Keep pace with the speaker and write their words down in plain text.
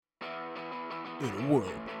In a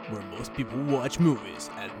world where most people watch movies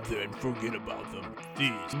and then forget about them,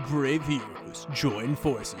 these brave heroes join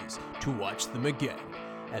forces to watch them again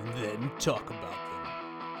and then talk about them.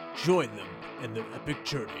 Join them in their epic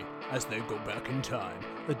journey as they go back in time,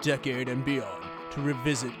 a decade and beyond, to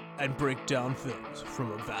revisit and break down films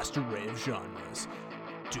from a vast array of genres.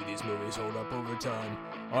 Do these movies hold up over time?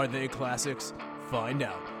 Are they classics? Find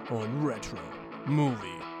out on Retro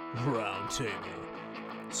Movie Roundtable.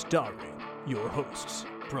 Starring your hosts,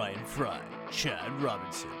 Brian Fry, Chad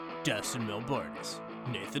Robinson, Dustin Melbartis,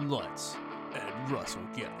 Nathan Lutz, and Russell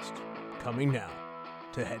Guest. Coming now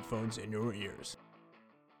to headphones in your ears.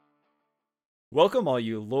 Welcome, all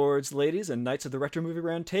you lords, ladies, and knights of the Retro Movie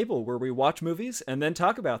Round Table, where we watch movies and then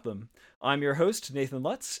talk about them. I'm your host, Nathan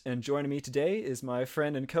Lutz, and joining me today is my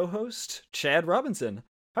friend and co-host, Chad Robinson.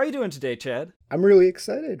 How are you doing today, Chad? I'm really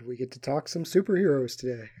excited. We get to talk some superheroes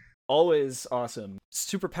today. Always awesome.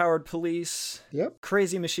 Superpowered police, Yep.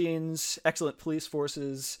 Crazy machines, excellent police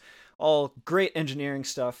forces, all great engineering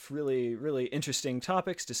stuff, really, really interesting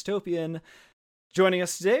topics, dystopian. Joining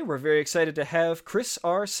us today, we're very excited to have Chris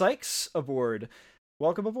R. Sykes aboard.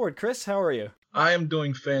 Welcome aboard, Chris. How are you? I am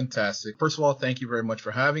doing fantastic. First of all, thank you very much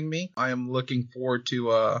for having me. I am looking forward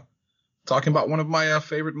to talking about one of my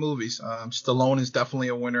favorite movies. Stallone is definitely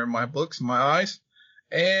a winner in my books, in my eyes.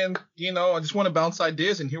 And, I just want to bounce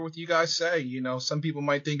ideas and hear what you guys say. Some people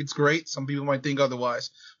might think it's great. Some people might think otherwise.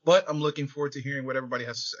 But I'm looking forward to hearing what everybody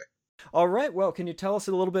has to say. All right. Well, can you tell us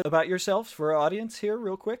a little bit about yourself for our audience here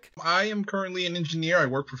real quick? I am currently an engineer. I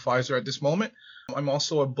work for Pfizer at this moment. I'm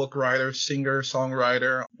also a book writer, singer,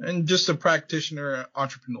 songwriter, and just a practitioner,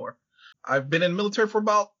 entrepreneur. I've been in the military for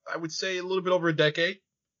about, I would say, a little bit over a decade.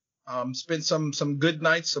 Spent some good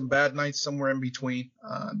nights, some bad nights, somewhere in between.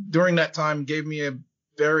 During that time, gave me a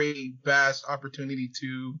very vast opportunity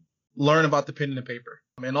to learn about the pen and the paper,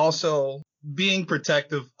 and also being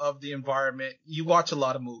protective of the environment. You watch a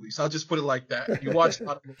lot of movies. I'll just put it like that. You watch a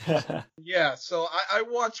lot of movies. Yeah, so I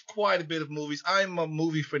watch quite a bit of movies. I'm a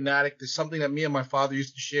movie fanatic. It's something that me and my father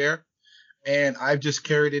used to share, and I've just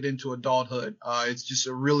carried it into adulthood. It's just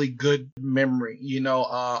a really good memory.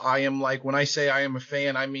 I am like, when I say I am a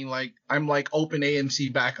fan, I mean like I'm like open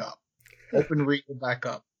AMC backup, open Regal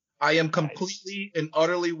backup. I am completely and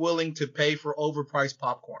utterly willing to pay for overpriced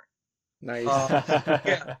popcorn. Nice.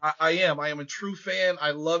 Yeah, I am. I am a true fan.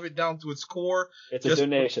 I love it down to its core. It's a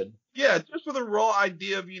donation. Just for the raw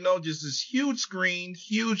idea of, just this huge screen,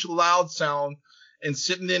 huge loud sound, and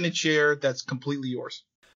sitting in a chair that's completely yours.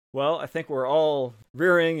 Well, I think we're all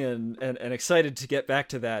rearing and excited to get back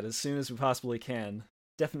to that as soon as we possibly can.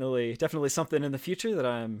 Definitely something in the future that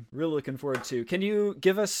I'm really looking forward to. Can you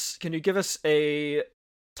give us a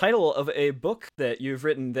title of a book that you've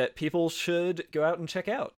written that people should go out and check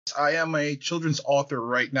out? I am a children's author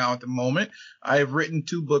right now at the moment. I have written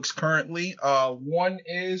 2 books currently. One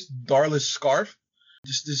is Darla's Scarf,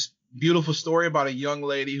 just this beautiful story about a young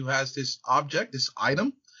lady who has this object, this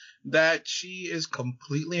item, that she is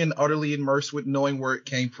completely and utterly immersed with, knowing where it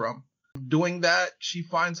came from. Doing that, she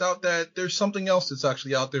finds out that there's something else that's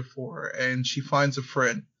actually out there for her, and she finds a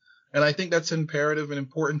friend. And I think that's imperative and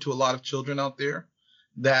important to a lot of children out there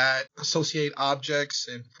that associate objects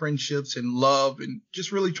and friendships and love and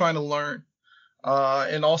just really trying to learn.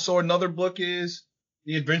 And also another book is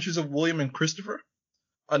The Adventures of William and Christopher,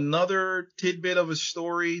 another tidbit of a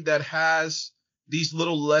story that has these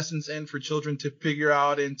little lessons in for children to figure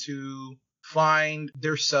out and to find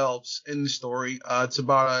themselves in the story. It's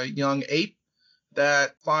about a young ape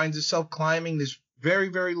that finds itself climbing this very,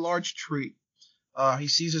 very large tree. He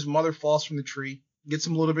sees his mother falls from the tree, gets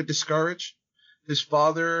him a little bit discouraged. His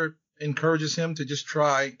father encourages him to just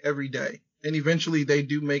try every day. And eventually they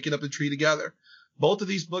do make it up the tree together. Both of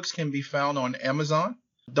these books can be found on Amazon.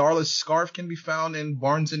 Darla's Scarf can be found in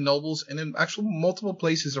Barnes & Nobles and in actual multiple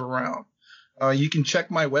places around. You can check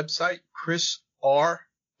my website,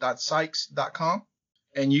 chrisr.sykes.com,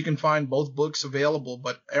 and you can find both books available.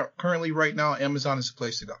 But currently right now, Amazon is the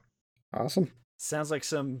place to go. Awesome. Sounds like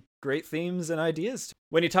some great themes and ideas.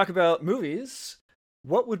 When you talk about movies,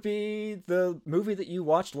 what would be the movie that you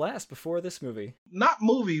watched last before this movie? Not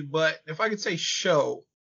movie, but if I could say show.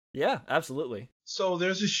 Yeah, absolutely. So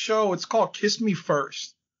there's a show, it's called Kiss Me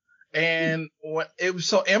First. And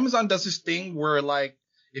so Amazon does this thing where, like,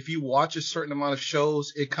 if you watch a certain amount of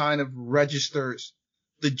shows, it kind of registers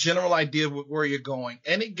the general idea of where you're going.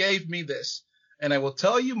 And it gave me this. And I will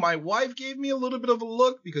tell you, my wife gave me a little bit of a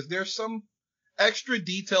look because there's some extra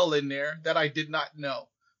detail in there that I did not know.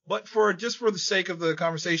 But for the sake of the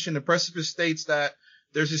conversation, the precipice states that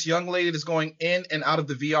there's this young lady that's going in and out of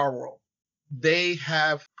the VR world. They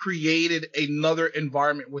have created another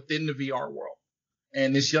environment within the VR world.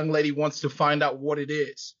 and this young lady wants to find out what it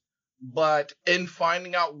is. But in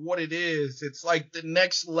finding out what it is, it's like the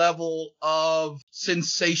next level of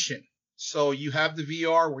sensation. So you have the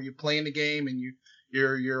VR where you're playing the game and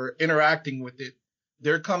you're interacting with it.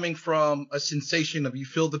 They're coming from a sensation of you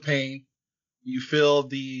feel the pain, you feel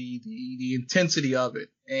the intensity of it.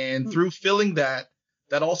 And through feeling that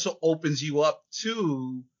also opens you up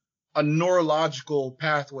to a neurological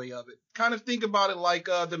pathway of it. Kind of think about it like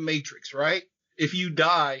the Matrix, right? If you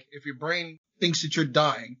die, if your brain thinks that you're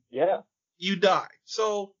dying, you die.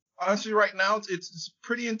 So honestly, right now, it's a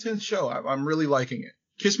pretty intense show. I'm really liking it.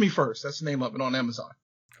 Kiss Me First. That's the name of it on Amazon.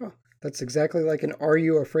 Huh. That's exactly like an Are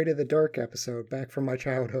You Afraid of the Dark episode back from my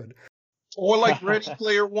childhood. Or like Ready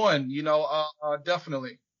Player One,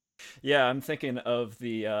 definitely. Yeah, I'm thinking of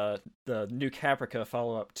the New Caprica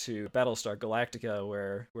follow-up to Battlestar Galactica,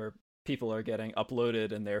 where people are getting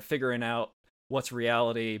uploaded and they're figuring out what's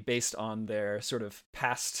reality based on their sort of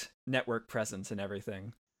past network presence and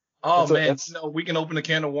everything. Oh, man, we can open a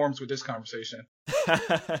can of worms with this conversation.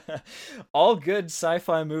 All good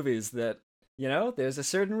sci-fi movies that, there's a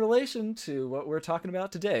certain relation to what we're talking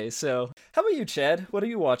about today. So how about you, Chad? What have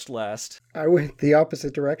you watched last? I went the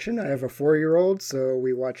opposite direction. I have a 4-year-old, so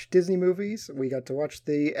we watched Disney movies. We got to watch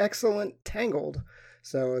the excellent Tangled.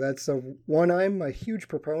 So that's one I'm a huge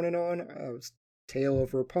proponent on. Tale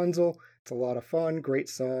of Rapunzel. It's a lot of fun. Great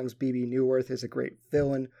songs. Bebe Neuwirth is a great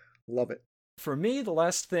villain. Love it. For me, the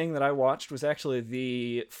last thing that I watched was actually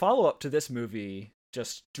the follow-up to this movie,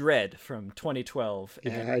 just Dread from 2012.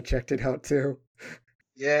 Yeah, I checked it out too.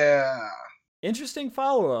 Yeah. Interesting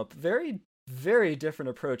follow-up. Very, very different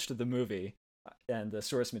approach to the movie and the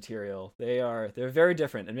source material. They're very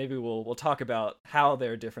different, and maybe we'll talk about how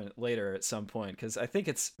they're different later at some point, because I think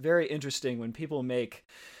it's very interesting when people make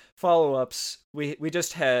follow-ups. We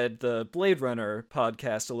just had the Blade Runner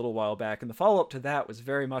podcast a little while back, and the follow-up to that was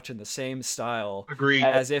very much in the same style. Agreed.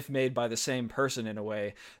 As if made by the same person in a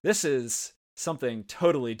way. This is something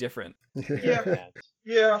totally different. Yeah,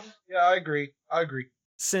 I agree.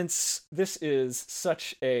 Since this is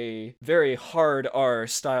such a very hard R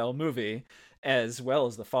style movie, as well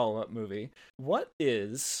as the follow-up movie, what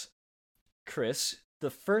is, Chris,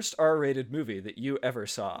 the first R-rated movie that you ever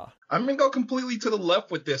saw? I'm going to go completely to the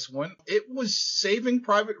left with this one. It was Saving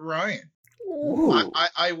Private Ryan.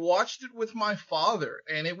 I watched it with my father,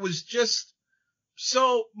 and it was just...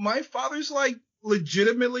 So, my father's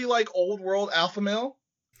legitimately old world alpha male.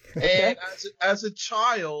 And as a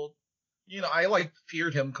child, I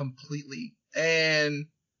feared him completely. And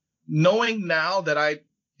knowing now that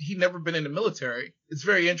he'd never been in the military, it's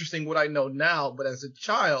very interesting what I know now, but as a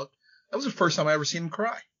child, that was the first time I ever seen him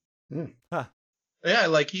cry. Huh.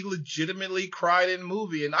 Yeah, he legitimately cried in a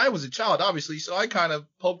movie. And I was a child, obviously, so I kind of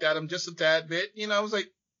poked at him just a tad bit. I was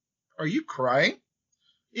like, are you crying?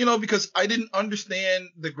 Because I didn't understand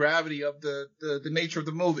the gravity of the nature of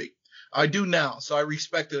the movie. I do now, so I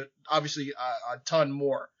respect it, obviously, a ton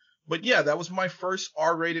more. But yeah, that was my first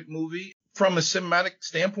R-rated movie. From a cinematic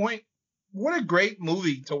standpoint, what a great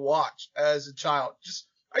movie to watch as a child.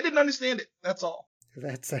 I didn't understand it, that's all.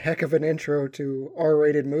 That's a heck of an intro to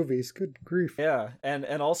R-rated movies. Good grief. Yeah, and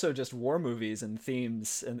also just war movies and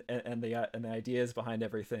themes and the ideas behind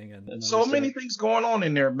everything. And so many things going on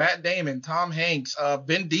in there. Matt Damon, Tom Hanks,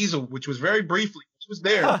 Ben Diesel, which was very briefly, which was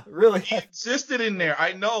there. Huh, really? He existed in there.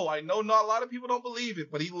 I know. Not a lot of people don't believe it,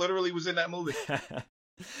 but he literally was in that movie.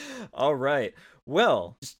 All right.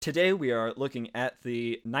 Well, today we are looking at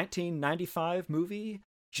the 1995 movie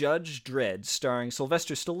Judge Dredd, starring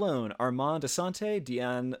Sylvester Stallone, Armand Assante,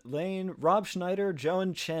 Diane Lane, Rob Schneider,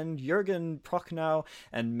 Joan Chen, Jürgen Prochnow,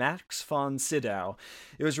 and Max von Sydow.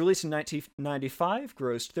 It was released in 1995,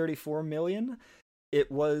 grossed $34 million. It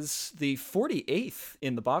was the 48th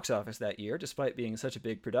in the box office that year, despite being such a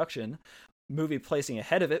big production. Movie placing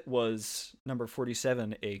ahead of it was number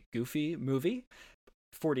 47, A Goofy Movie.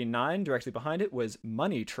 49, directly behind it, was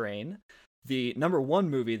Money Train. The number 1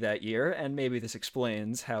 movie that year, and maybe this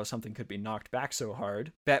explains how something could be knocked back so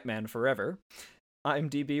hard, Batman Forever.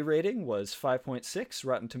 IMDb rating was 5.6,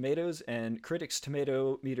 Rotten Tomatoes, and Critics'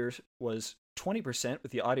 Tomato Meter was 20%,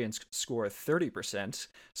 with the audience score 30%.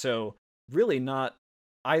 So really not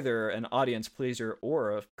either an audience pleaser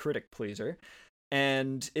or a critic pleaser.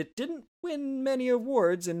 And it didn't win many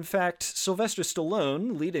awards. In fact, Sylvester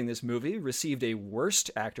Stallone, leading this movie, received a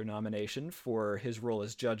Worst Actor nomination for his role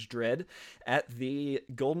as Judge Dredd at the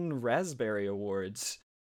Golden Raspberry Awards.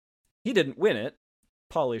 He didn't win it.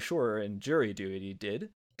 Pauly Shore and Jury Duty did.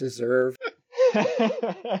 Deserved.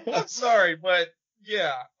 I'm sorry, but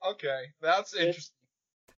yeah, okay. That's interesting.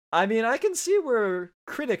 I mean, I can see where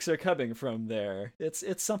critics are coming from there. It's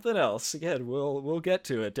something else. Again, we'll get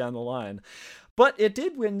to it down the line. But it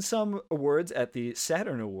did win some awards at the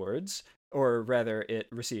Saturn Awards, or rather, it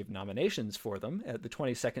received nominations for them. At the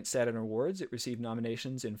 22nd Saturn Awards, it received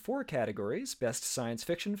nominations in 4 categories: Best Science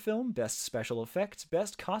Fiction Film, Best Special Effects,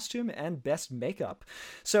 Best Costume, and Best Makeup.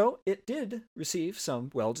 So it did receive some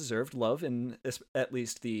well-deserved love in at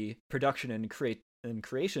least the production and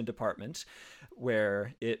creation department,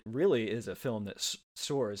 where it really is a film that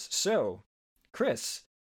soars. So, Chris,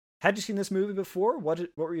 had you seen this movie before? What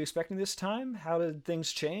were you expecting this time? How did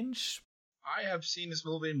things change? I have seen this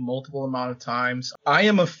movie multiple amount of times. I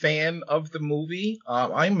am a fan of the movie.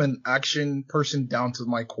 I'm an action person down to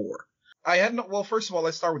my core. First of all,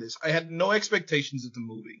 let's start with this. I had no expectations of the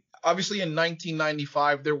movie. Obviously, in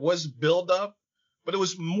 1995, there was build-up, but it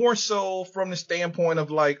was more so from the standpoint of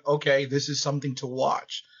like, okay, this is something to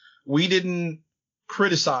watch. We didn't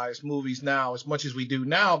criticize movies now as much as we do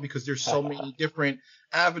now because there's so many different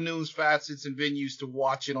avenues, facets, and venues to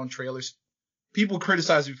watch it on trailers. People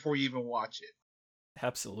criticize it before you even watch it.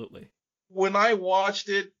 Absolutely. When I watched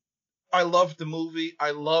it, I loved the movie.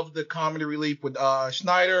 I loved the comedy relief with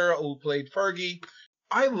Schneider, who played Fergie.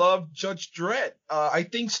 I loved Judge Dredd. I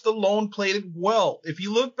think Stallone played it well. If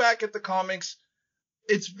you look back at the comics,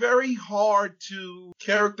 it's very hard to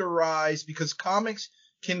characterize because comics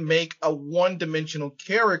can make a one-dimensional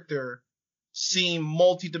character seem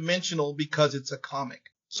multi-dimensional because it's a comic.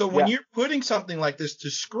 So when you're putting something like this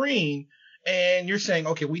to screen and you're saying,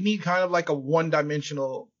 okay, we need kind of like a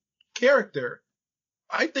one-dimensional character,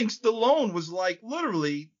 I think Stallone was like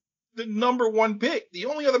literally the number one pick. The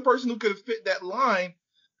only other person who could have fit that line,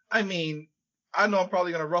 I mean, I know I'm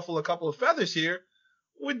probably going to ruffle a couple of feathers here,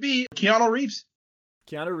 would be Keanu Reeves.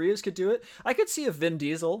 Keanu Reeves could do it. I could see a Vin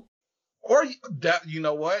Diesel. Or that, you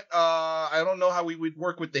know what? I don't know how we would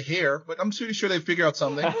work with the hair, but I'm pretty sure they'd figure out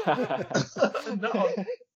something. No.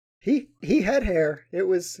 He had hair. It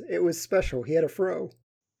was special. He had a fro.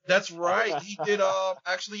 That's right. He did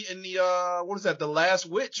actually in the what is that? The Last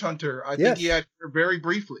Witch Hunter. I think he had her very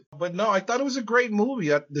briefly. But no, I thought it was a great movie.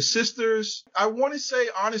 The sisters. I want to say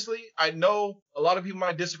honestly, I know a lot of people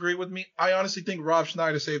might disagree with me. I honestly think Rob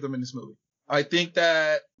Schneider saved them in this movie. I think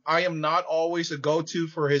that I am not always a go-to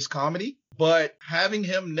for his comedy, but having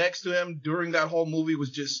him next to him during that whole movie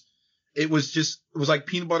was it was like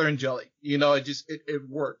peanut butter and jelly. You know, it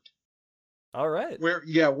worked. All right. Where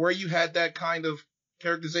you had that kind of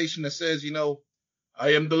characterization that says, you know,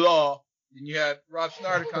 I am the law. And you had Rob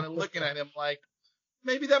Schneider kind of looking at him like,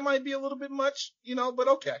 maybe that might be a little bit much, you know, but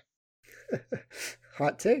okay.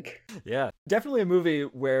 Hot take. Yeah, definitely a movie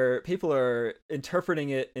where people are interpreting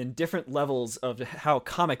it in different levels of how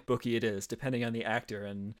comic booky it is, depending on the actor.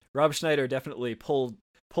 And Rob Schneider definitely pulled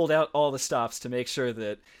out all the stops to make sure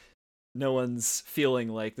that no one's feeling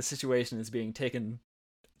like the situation is being taken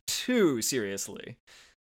too seriously.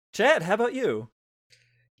 Chad, how about you?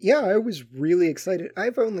 Yeah, I was really excited.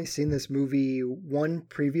 I've only seen this movie one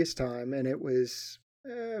previous time, and it was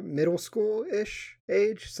middle school-ish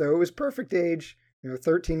age, so it was perfect age.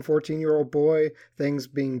 13, 14-year-old boy, things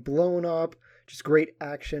being blown up, just great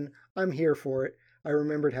action. I'm here for it. I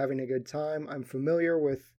remembered having a good time. I'm familiar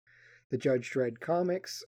with the Judge Dredd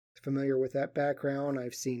comics, familiar with that background.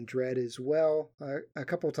 I've seen Dredd as well. A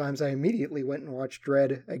couple times I immediately went and watched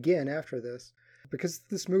Dredd again after this, because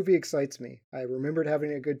this movie excites me. I remembered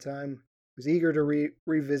having a good time, was eager to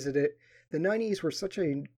revisit it. The 90s were such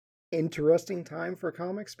an interesting time for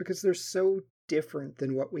comics because they're so different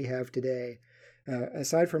than what we have today.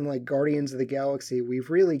 Aside from like Guardians of the Galaxy, we've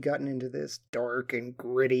really gotten into this dark and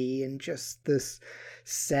gritty and just this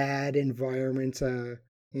sad environment.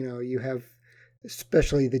 You have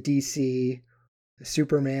especially the DC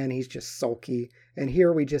Superman, he's just sulky. And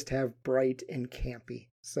here we just have bright and campy.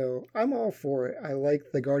 So I'm all for it. I like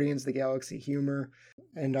the Guardians of the Galaxy humor,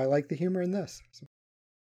 and I like the humor in this. So.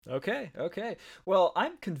 Okay. Well,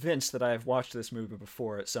 I'm convinced that I've watched this movie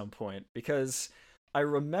before at some point, because I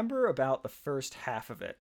remember about the first half of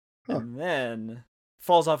it, and then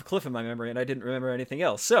falls off a cliff in my memory, and I didn't remember anything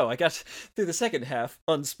else. So I got through the second half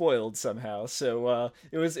unspoiled somehow. So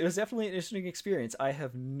it was definitely an interesting experience. I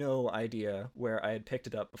have no idea where I had picked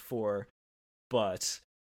it up before, but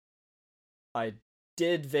I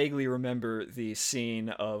did vaguely remember the scene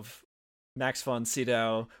of Max von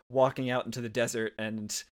Sydow walking out into the desert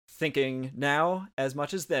and thinking, now, as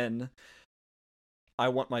much as then, I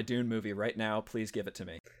want my Dune movie right now. Please give it to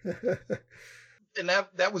me. And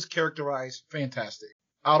that was characterized fantastic.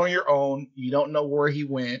 Out on your own, you don't know where he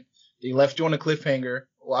went. They left you on a cliffhanger.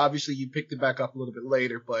 Well, obviously you picked it back up a little bit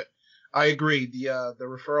later, but I agree. The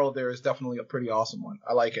referral there is definitely a pretty awesome one.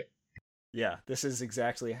 I like it. Yeah, this is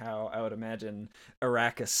exactly how I would imagine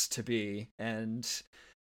Arrakis to be, and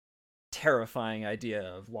terrifying idea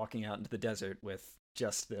of walking out into the desert with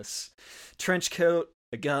just this trench coat,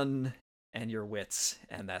 a gun, and your wits,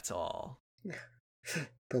 and that's all.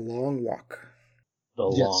 The long walk. The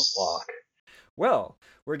long walk. Well,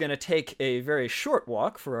 we're going to take a very short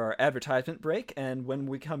walk for our advertisement break, and when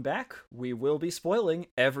we come back, we will be spoiling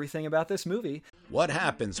everything about this movie. What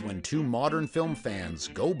happens when two modern film fans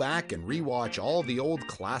go back and rewatch all the old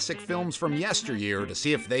classic films from yesteryear to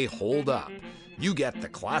see if they hold up? You get the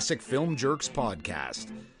Classic Film Jerks podcast.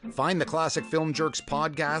 Find the Classic Film Jerks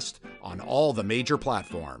podcast on all the major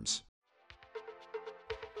platforms.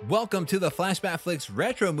 Welcome to the Flashback Flicks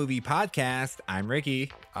Retro Movie Podcast. I'm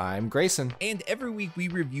Ricky. I'm Grayson. And every week we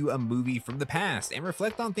review a movie from the past and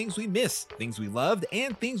reflect on things we missed, things we loved,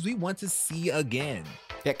 and things we want to see again.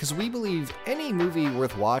 Yeah, because we believe any movie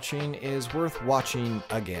worth watching is worth watching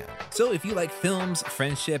again. So if you like films,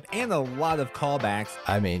 friendship, and a lot of callbacks,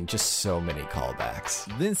 I mean, just so many callbacks,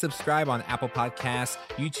 then subscribe on Apple Podcasts,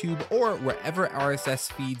 YouTube, or wherever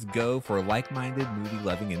RSS feeds go for like-minded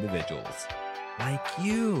movie-loving individuals. Like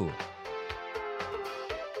you.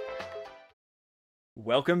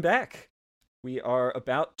 Welcome back. We are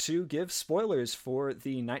about to give spoilers for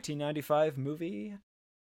the 1995 movie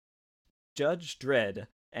Judge Dredd.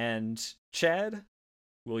 And Chad,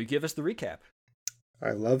 will you give us the recap?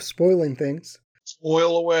 I love spoiling things.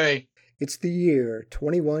 Spoil away. It's the year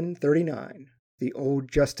 2139. The old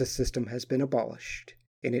justice system has been abolished.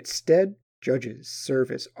 In its stead, judges serve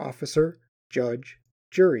as officer, judge,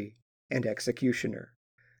 jury, and executioner.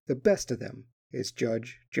 The best of them is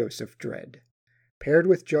Judge Joseph Dredd. Paired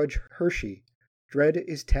with Judge Hershey, Dredd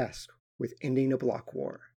is tasked with ending a block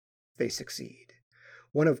war. They succeed.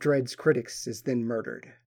 One of Dredd's critics is then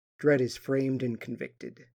murdered. Dredd is framed and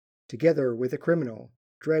convicted. Together with a criminal,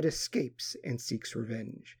 Dredd escapes and seeks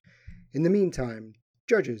revenge. In the meantime,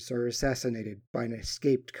 judges are assassinated by an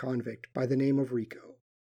escaped convict by the name of Rico.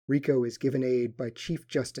 Rico is given aid by Chief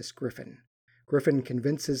Justice Griffin. Griffin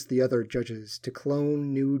convinces the other judges to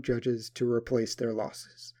clone new judges to replace their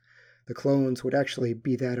losses. The clones would actually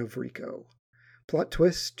be that of Rico. Plot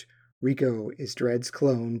twist, Rico is Dredd's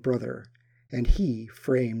clone brother, and he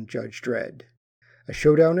framed Judge Dredd. A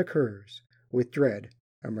showdown occurs, with Dredd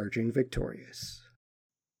emerging victorious.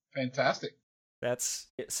 Fantastic. That's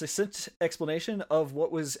a succinct explanation of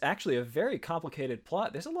what was actually a very complicated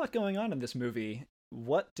plot. There's a lot going on in this movie.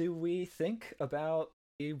 What do we think about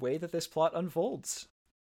the way that this plot unfolds?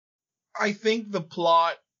 I think the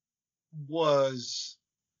plot was...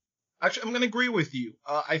 Actually, I'm going to agree with you.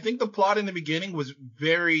 I think the plot in the beginning was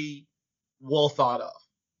very well thought of.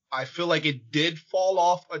 I feel like it did fall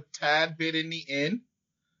off a tad bit in the end.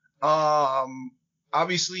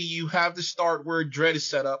 Obviously, you have the start where Dredd is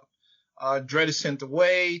set up. Dredd is sent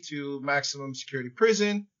away to maximum security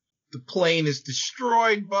prison. The plane is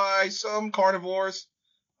destroyed by some carnivores.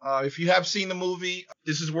 If you have seen the movie,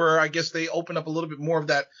 this is where I guess they open up a little bit more of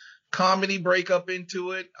that comedy breakup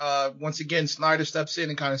into it. Once again, Snyder steps in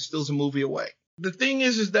and kind of steals the movie away. The thing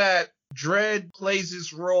is that Dredd plays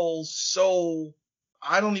this role so,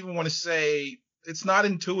 I don't even want to say, it's not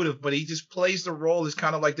intuitive, but he just plays the role as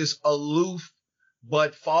kind of like this aloof,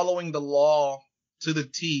 but following the law to the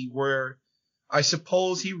T, where I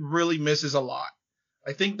suppose he really misses a lot.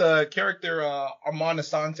 I think the character, Armand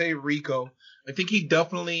Assante, Rico, I think he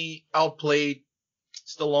definitely outplayed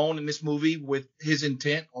Stallone in this movie with his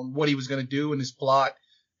intent on what he was going to do in his plot.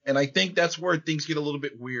 And I think that's where things get a little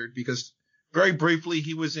bit weird, because very briefly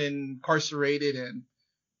he was incarcerated, and,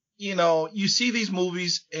 you know, you see these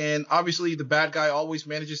movies and obviously the bad guy always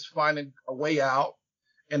manages to find a way out.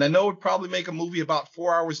 And I know it'd probably make a movie about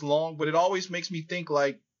 4 hours long, but it always makes me think,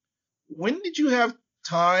 like, when did you have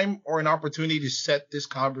time or an opportunity to set this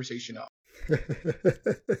conversation up?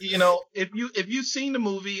 You know, if you've seen the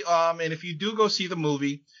movie, and if you do go see the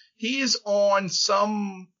movie, he is on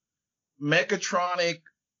some mechatronic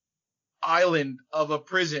island of a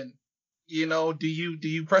prison. You know, do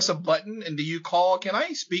you press a button and do you call, can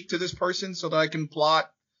I speak to this person so that I can plot,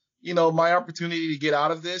 you know, my opportunity to get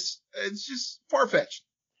out of this? It's just far-fetched.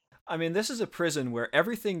 I mean, this is a prison where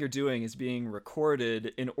everything you're doing is being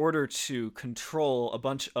recorded in order to control a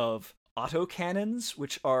bunch of autocannons,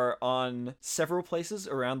 which are on several places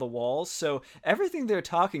around the walls. So everything they're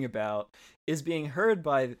talking about is being heard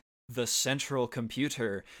by the central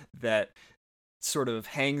computer that sort of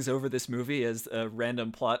hangs over this movie as a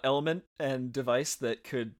random plot element and device that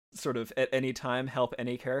could sort of at any time help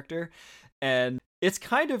any character. And it's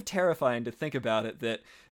kind of terrifying to think about it, that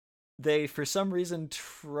they for some reason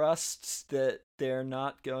trust that they're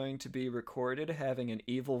not going to be recorded having an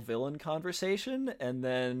evil villain conversation, and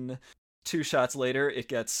then 2 shots later it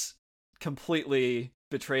gets completely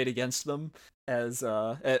betrayed against them as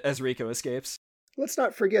Rico escapes. Let's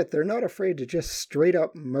not forget, they're not afraid to just straight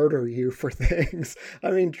up murder you for things.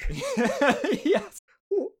 I mean, yes.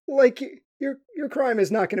 Like, your crime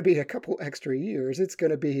is not going to be a couple extra years. It's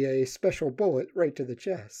going to be a special bullet right to the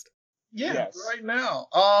chest. Yeah, Yes. right now.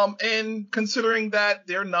 And considering that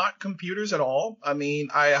they're not computers at all, I mean,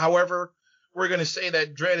 however, we're going to say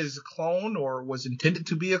that Dredd is a clone or was intended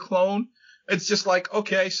to be a clone. It's just like,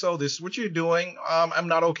 okay, so this is what you're doing. I'm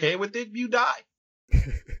not okay with it. You die.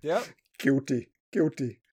 Yep. Guilty.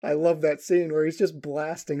 I love that scene where he's just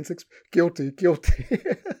blasting. It's like, guilty.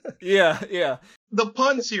 Yeah. The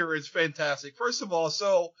puns here is fantastic. First of all,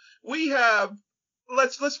 so we have,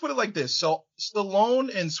 let's put it like this. So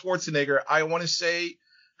Stallone and Schwarzenegger, I want to say,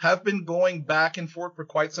 have been going back and forth for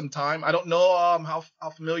quite some time. I don't know how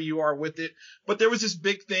familiar you are with it, but there was this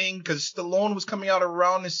big thing because Stallone was coming out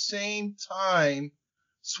around the same time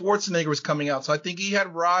Schwarzenegger was coming out. So I think he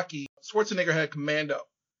had Rocky. Schwarzenegger had Commando.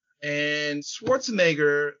 And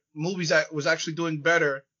Schwarzenegger movies that was actually doing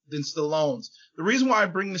better than Stallone's. The reason why I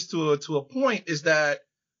bring this to a point is that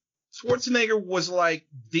Schwarzenegger was like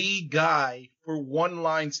the guy for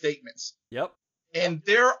one-line statements. Yep. And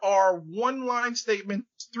there are one-line statements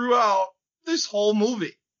throughout this whole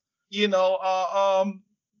movie. You know,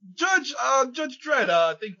 Judge Dredd,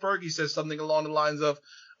 I think Fergie says something along the lines of,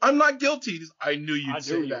 "I'm not guilty." I knew you'd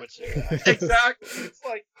say that. Would say that. Exactly. It's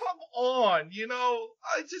like, come on, you know,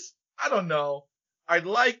 I don't know. I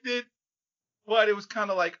liked it, but it was kind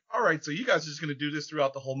of like, all right, so you guys are just going to do this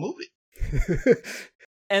throughout the whole movie.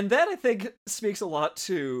 And that, I think, speaks a lot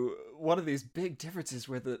to one of these big differences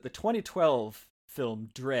where the 2012 film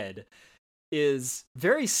Dredd is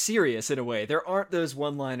very serious in a way. There aren't those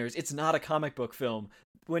one-liners. It's not a comic book film.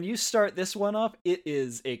 When you start this one up, it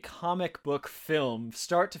is a comic book film,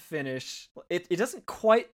 start to finish. It doesn't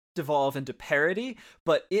quite devolve into parody,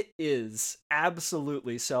 but it is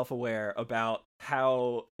absolutely self-aware about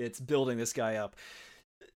how it's building this guy up.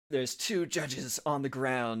 There's 2 judges on the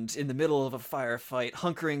ground in the middle of a firefight,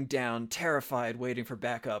 hunkering down, terrified, waiting for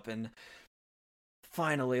backup, and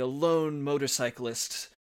finally a lone motorcyclist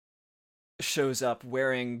shows up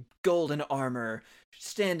wearing golden armor,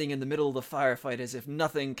 standing in the middle of the firefight as if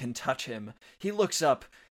nothing can touch him. He looks up.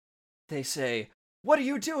 They say, "What are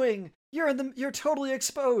you doing? You're totally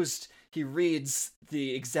exposed." He reads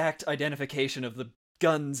the exact identification of the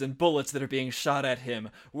guns and bullets that are being shot at him.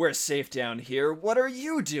 "We're safe down here. What are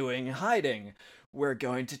you doing hiding? We're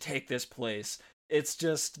going to take this place." It's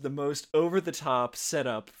just the most over-the-top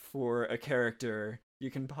setup for a character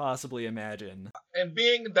you can possibly imagine. And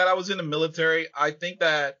being that I was in the military, I think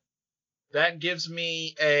that gives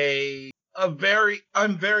me I'm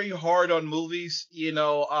very hard on movies, you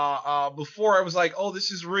know, before I was like, oh,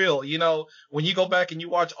 this is real. You know, when you go back and you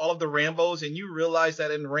watch all of the Rambos and you realize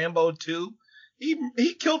that in Rambo 2,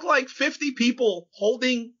 he killed like 50 people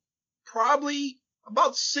holding probably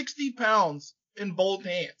about 60 pounds in both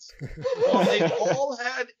hands. Well, they all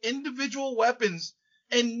had individual weapons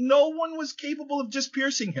and no one was capable of just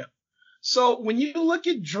piercing him. So when you look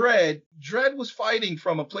at Dredd was fighting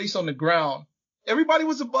from a place on the ground. Everybody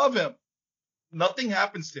was above him. Nothing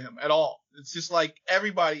happens to him at all. It's just like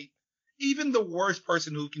everybody, even the worst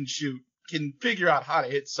person who can shoot, can figure out how to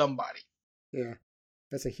hit somebody. Yeah,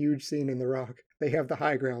 that's a huge scene in The Rock. They have the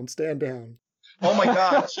high ground. Stand down. Oh my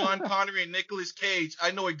God, Sean Connery and Nicolas Cage.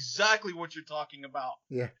 I know exactly what you're talking about.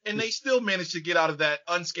 Yeah. And they still managed to get out of that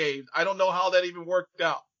unscathed. I don't know how that even worked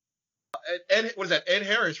out. Ed, what is that? Ed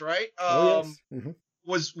Harris, right? Oh, yes. Mm-hmm.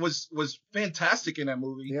 Was fantastic in that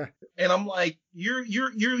movie. Yeah. And I'm like,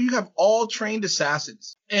 you have all trained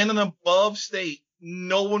assassins in an above state.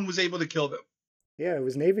 No one was able to kill them. Yeah, it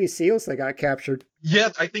was Navy SEALs that got captured.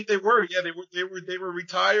 Yes, I think they were. Yeah, they were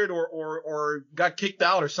retired or got kicked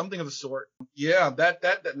out or something of the sort. Yeah,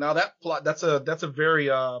 that plot, that's a very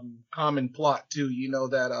common plot too. You know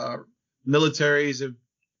that militaries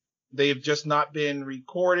they've just not been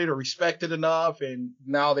recorded or respected enough, and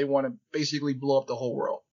now they want to basically blow up the whole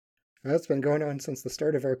world. That's been going on since the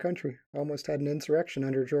start of our country. Almost had an insurrection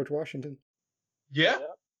under George Washington. Yeah.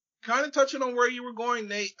 Kind of touching on where you were going,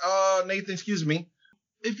 Nathan, excuse me.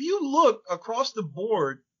 If you look across the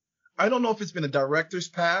board, I don't know if it's been a director's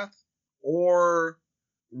path or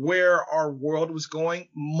where our world was going.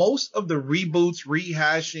 Most of the reboots,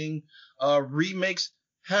 rehashing, remakes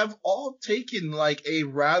have all taken like a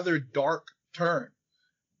rather dark turn.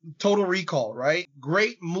 Total Recall, right?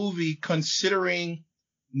 Great movie considering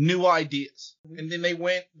new ideas. And then they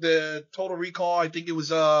went the Total Recall. I think it was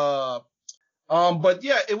but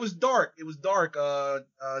yeah, it was dark. It was dark.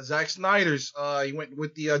 Zack Snyder's he went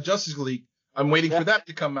with the Justice League. I'm waiting for that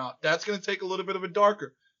to come out. That's gonna take a little bit of a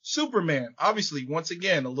darker. Superman, obviously, once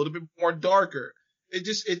again, a little bit more darker. It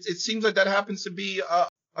seems like that happens to be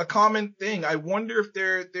a common thing. I wonder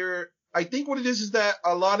if I think what it is that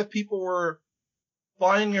a lot of people were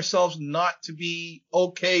finding themselves not to be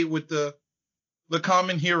okay with the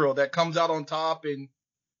common hero that comes out on top and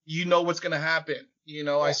you know what's going to happen,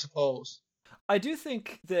 I suppose. I do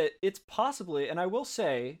think that it's possibly, and I will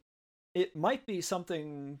say, it might be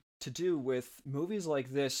something to do with movies like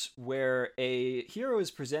this where a hero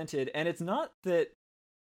is presented, and it's not the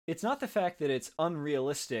fact that it's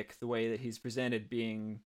unrealistic the way that he's presented,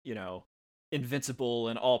 being, invincible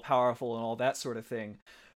and all-powerful and all that sort of thing,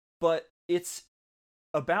 but it's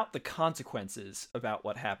about the consequences about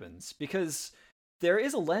what happens, because there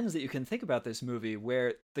is a lens that you can think about this movie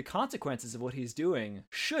where the consequences of what he's doing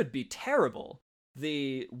should be terrible.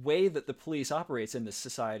 The way that the police operates in this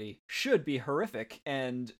society should be horrific,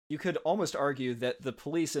 and you could almost argue that the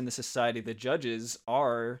police in the society, the judges,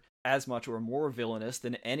 are as much or more villainous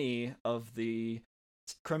than any of the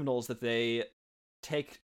criminals that they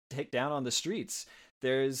take down on the streets.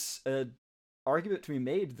 There's an argument to be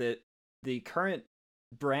made that the current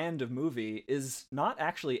brand of movie is not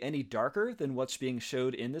actually any darker than what's being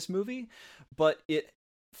showed in this movie, but it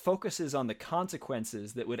focuses on the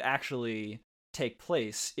consequences that would actually take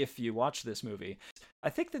place if you watch this movie. I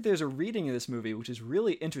think that there's a reading of this movie which is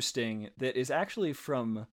really interesting that is actually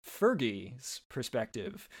from Fergie's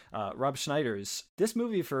perspective, Rob Schneider's. This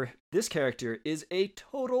movie for this character is a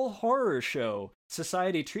total horror show.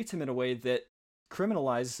 Society treats him in a way that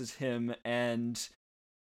criminalizes him and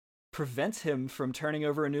prevents him from turning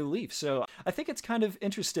over a new leaf. So I think it's kind of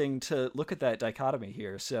interesting to look at that dichotomy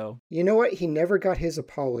here. So, you know what? He never got his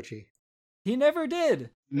apology. He never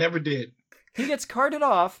did. Never did. He gets carted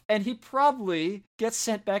off, and he probably gets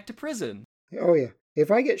sent back to prison. Oh, yeah.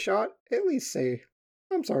 If I get shot, at least say,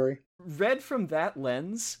 I'm sorry. Read from that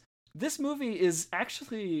lens, this movie is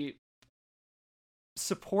actually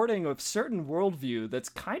supporting a certain worldview that's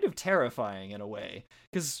kind of terrifying in a way.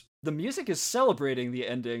 Because the music is celebrating the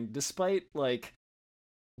ending, despite,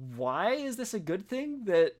 why is this a good thing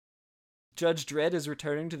that Judge Dredd is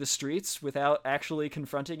returning to the streets without actually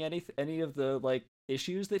confronting any of the,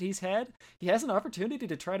 issues that he's had? He has an opportunity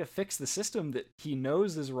to try to fix the system that he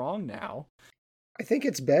knows is wrong now. I think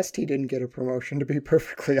it's best he didn't get a promotion, to be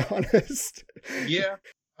perfectly honest. Yeah,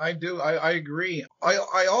 I do. I agree.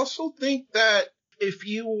 I also think that if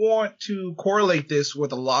you want to correlate this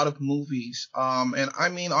with a lot of movies, and I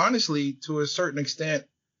mean, honestly, to a certain extent,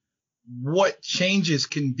 what changes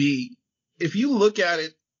can be. If you look at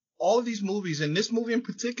it, all of these movies, and this movie in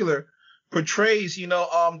particular, portrays,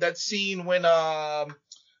 that scene when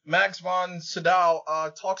Max von Sydow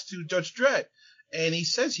talks to Judge Dredd, and he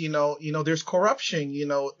says, there's corruption.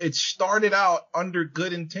 It started out under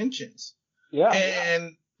good intentions. Yeah.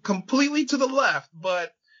 And completely to the left.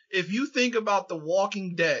 But if you think about The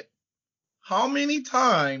Walking Dead, how many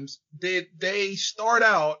times did they start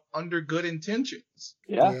out under good intentions?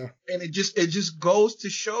 Yeah. And it just goes to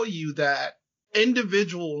show you that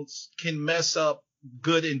individuals can mess up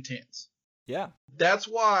good intents. Yeah. That's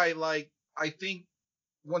why, I think,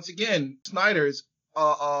 once again, Snyder's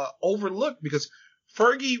overlooked, because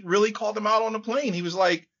Fergie really called him out on the plane. He was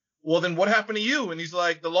like, well, then what happened to you? And he's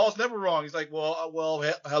like, the law's never wrong. He's like,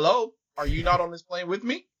 hello? Are you not on this plane with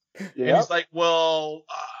me? Yeah. And he's like,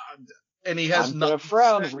 and he has nothing. I'm gonna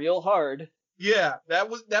frown real hard. Yeah, that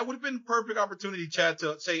would have been perfect opportunity, Chad,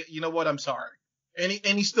 to say, you know what, I'm sorry. And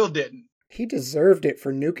he still didn't. He deserved it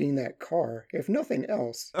for nuking that car, if nothing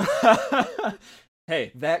else.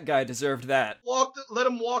 Hey, that guy deserved that. Let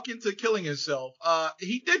him walk into killing himself.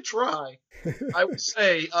 He did try. I would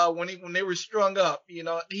say when they were strung up,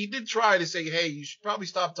 he did try to say, hey, you should probably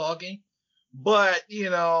stop talking. But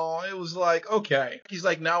it was like, okay. He's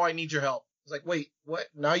like, now I need your help. I was like, wait, what?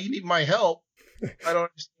 Now you need my help? I don't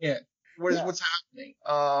understand. What's happening?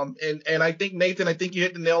 And I think, Nathan, you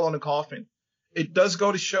hit the nail on the coffin. It does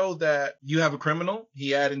go to show that you have a criminal.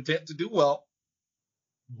 He had intent to do well,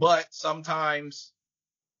 but sometimes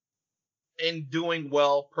in doing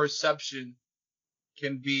well, perception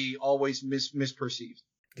can be always misperceived.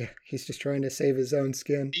 Yeah, he's just trying to save his own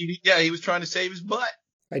skin. He was trying to save his butt.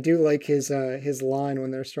 I do like his line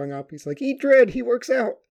when they're strung up. He's like, eat Dredd, he works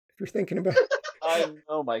out, if you're thinking about it.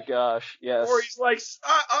 Oh my gosh, yes. Or he's like,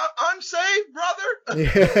 I'm saved, brother.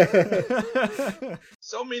 Yeah.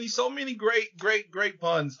 So many great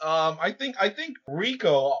puns. I think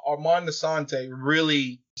Rico Armand Asante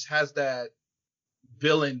really has that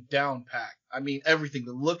villain down pat. I mean, everything,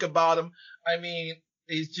 the look about him. I mean,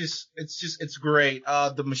 it's great.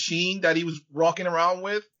 The machine that he was rocking around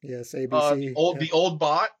with. Yes, ABC. The old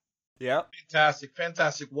bot. Yep.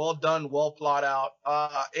 Fantastic. Well done, well plot out.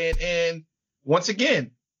 And once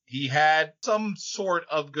again, he had some sort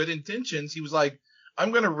of good intentions. He was like,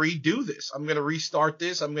 I'm going to redo this. I'm going to restart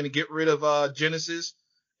this. I'm going to get rid of Genesis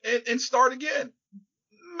and start again.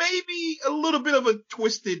 Maybe a little bit of a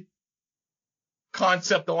twisted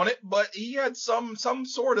concept on it, but he had some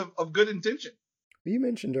sort of good intention. You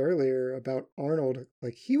mentioned earlier about Arnold,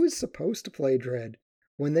 like he was supposed to play Dredd.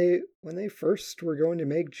 When they first were going to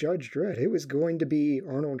make Judge Dredd, it was going to be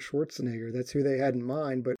Arnold Schwarzenegger. That's who they had in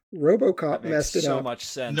mind, but RoboCop messed it up. So much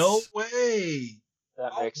sense. No way.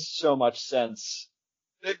 That makes so much sense.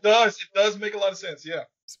 It does. It does make a lot of sense, yeah.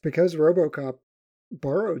 It's because RoboCop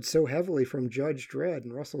borrowed so heavily from Judge Dredd,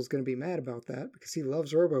 and Russell's going to be mad about that because he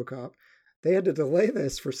loves RoboCop. They had to delay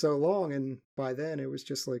this for so long, and by then it was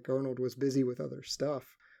just like Arnold was busy with other stuff.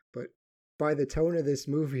 But by the tone of this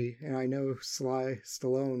movie, and I know Sly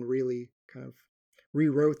Stallone really kind of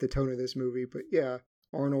rewrote the tone of this movie, but yeah,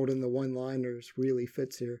 Arnold in the one-liners really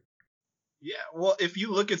fits here. Yeah, well, if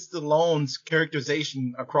you look at Stallone's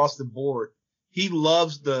characterization across the board, he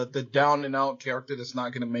loves the down-and-out character that's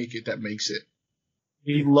not going to make it that makes it.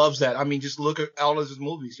 He loves that. I mean, just look at all of his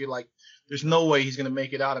movies. You're like, there's no way he's going to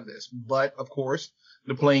make it out of this. But, of course,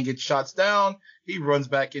 the plane gets shot down. He runs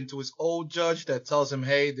back into his old judge that tells him,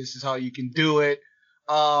 hey, this is how you can do it.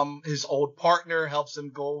 His old partner helps him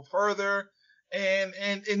go further.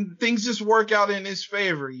 And things just work out in his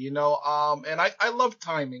favor, you know. And I love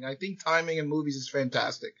timing. I think timing in movies is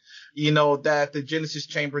fantastic. You know, that the Genesis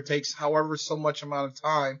chamber takes however so much amount of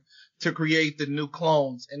time to create the new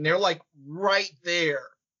clones. And they're like right there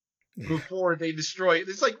before they destroy it.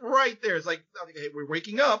 It's like right there. It's like, hey, we're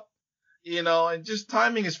waking up, you know, and just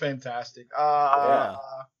timing is fantastic.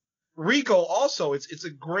 Rico also, it's a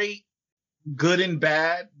great good and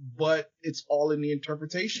bad, but it's all in the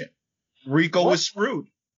interpretation. Rico was screwed.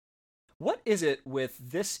 What is it with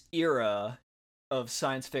this era of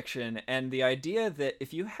science fiction and the idea that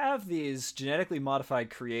if you have these genetically modified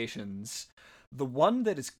creations, the one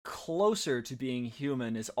that is closer to being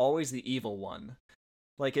human is always the evil one?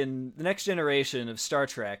 Like in the Next Generation of Star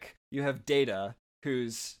Trek, you have Data,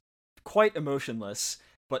 who's quite emotionless,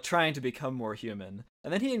 but trying to become more human.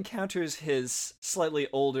 And then he encounters his slightly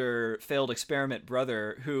older failed experiment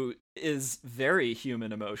brother, who is very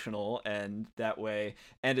human emotional and that way,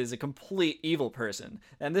 and is a complete evil person.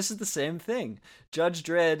 And this is the same thing. Judge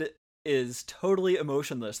Dredd is totally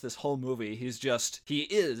emotionless this whole movie. He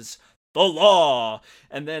is the law.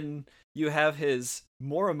 And then you have his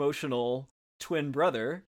more emotional twin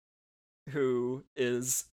brother, who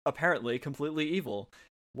is apparently completely evil.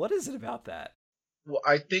 What is it about that? Well,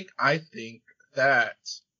 I think that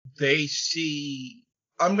they see,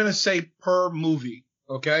 I'm going to say per movie,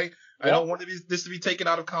 okay? Yep. I don't want this to be taken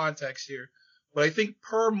out of context here, but I think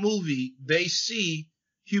per movie, they see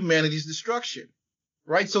humanity's destruction,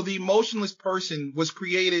 right? So the emotionless person was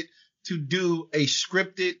created to do a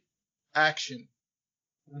scripted action.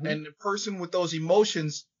 Mm-hmm. And the person with those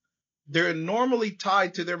emotions, they're normally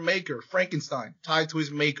tied to their maker, Frankenstein, tied to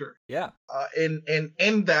his maker. Yeah. And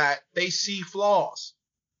in that, they see flaws.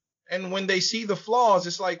 And when they see the flaws,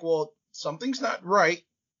 it's like, well, something's not right.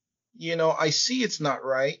 You know, I see it's not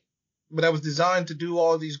right, but I was designed to do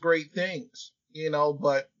all these great things, you know,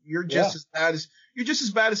 but you're just as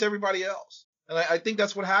bad as everybody else. And I think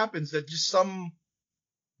that's what happens, that just some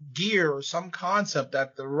gear or some concept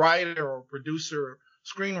that the writer or producer,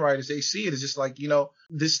 screenwriters, they see it as just like, you know,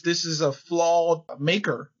 this is a flawed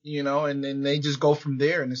maker, you know, and then they just go from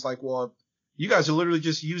there. And it's like, well, you guys are literally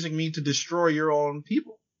just using me to destroy your own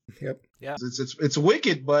people. Yep. Yeah. It's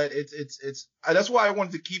wicked, but it's that's why I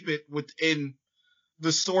wanted to keep it within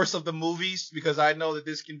the source of the movies, because I know that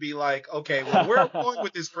this can be like, okay, well, where are we going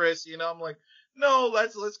with this, Chris? You know, I'm like, no,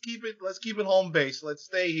 let's keep it home base. Let's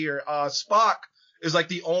stay here. Spock is like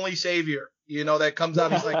the only savior, you know, that comes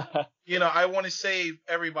out. He's like, you know, I want to save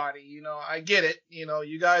everybody. You know, I get it. You know,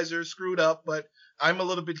 you guys are screwed up, but I'm a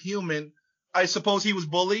little bit human. I suppose he was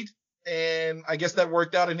bullied, and I guess that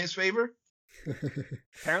worked out in his favor.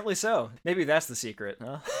 Apparently so. Maybe that's the secret,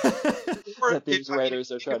 huh? That these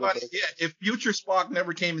writers are trying to fix. Yeah, if future Spock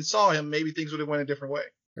never came and saw him, maybe things would have went a different way.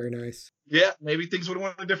 Very nice. Yeah, maybe things would have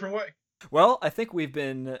went a different way. Well, I think we've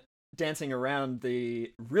been dancing around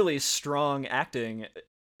the really strong acting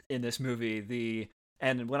in this movie, the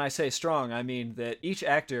And when I say strong, I mean that each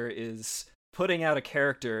actor is putting out a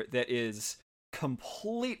character that is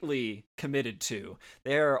completely committed to.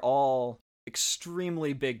 They are all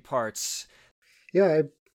extremely big parts. Yeah,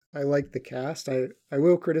 I like the cast. I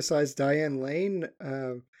will criticize Diane Lane.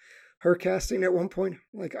 Her casting at one point,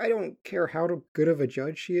 like, I don't care how good of a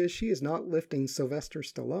judge she is not lifting Sylvester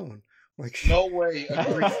Stallone. Like, no way.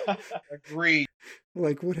 Agreed.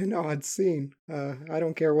 Like, what an odd scene. I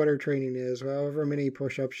don't care what her training is, however many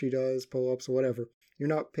push-ups she does, pull-ups, whatever. You're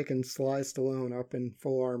not picking Sly Stallone up in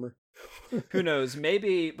full armor. Who knows?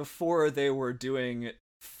 Maybe before they were doing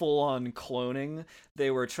full-on cloning, they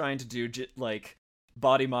were trying to do like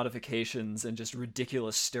body modifications and just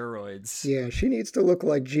ridiculous steroids. Yeah, she needs to look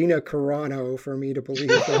like Gina Carano for me to believe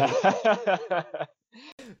that.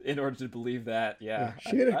 In order to believe that, yeah.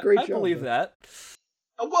 She did a great job. I believe that.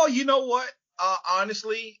 Well, you know what?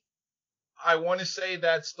 Honestly, I want to say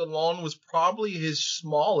that Stallone was probably his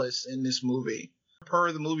smallest in this movie,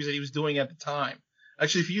 per the movies that he was doing at the time.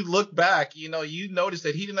 Actually, if you look back, you notice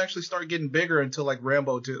that he didn't actually start getting bigger until like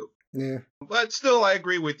Rambo 2. Yeah. But still, I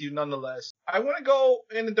agree with you nonetheless. I want to go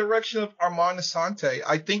in the direction of Armand Assante.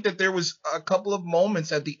 I think that there was a couple of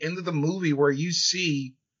moments at the end of the movie where you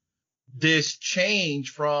see this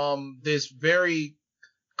change from this very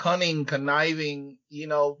cunning, conniving,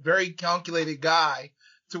 very calculated guy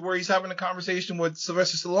to where he's having a conversation with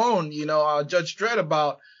Sylvester Stallone, Judge Dredd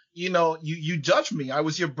about, you judged me. I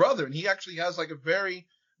was your brother. And he actually has like a very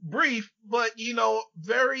brief, but,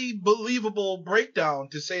 very believable breakdown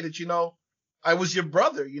to say that, I was your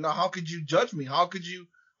brother. How could you judge me? How could you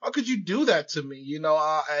do that to me?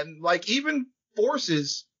 And like even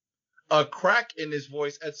forces a crack in his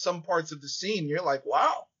voice at some parts of the scene. You're like,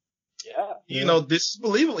 wow. Yeah. This is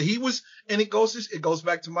believable. He was, and it goes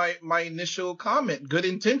back to my initial comment, good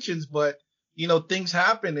intentions, but things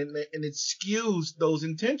happen and it skews those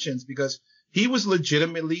intentions because he was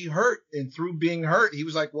legitimately hurt, and through being hurt, he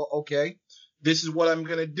was like, well, okay, this is what I'm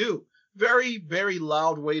going to do. Very, very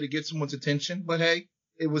loud way to get someone's attention, but hey,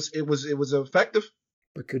 it was effective.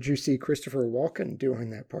 But could you see Christopher Walken doing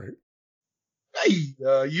that part? Hey,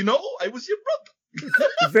 I was your brother.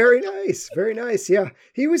 Very nice. Very nice. Yeah.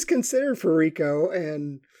 He was considered for Rico,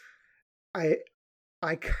 and I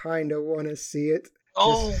kind of want to see it.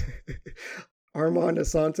 Oh. Armand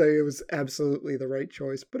Assante was absolutely the right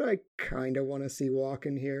choice, but I kind of want to see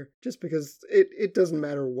Walken here, just because it doesn't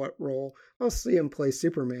matter what role. I'll see him play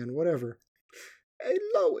Superman, whatever. Hey,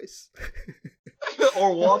 Lois.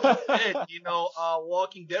 Or Walking Dead.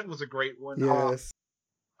 Walking Dead was a great one. Yes.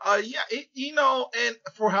 And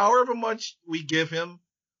for however much we give him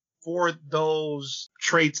for those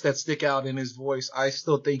traits that stick out in his voice, I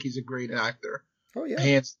still think he's a great actor. Oh, yeah.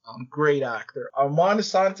 Hands down, great actor. Armand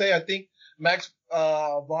Assante, I think Max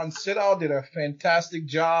von Sydow did a fantastic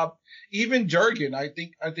job. Even Jurgen, I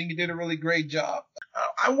think he did a really great job.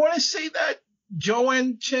 I want to say that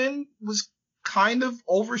Joanne Chen was kind of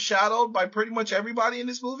overshadowed by pretty much everybody in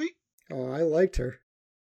this movie. Oh, I liked her.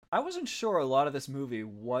 I wasn't sure a lot of this movie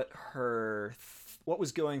what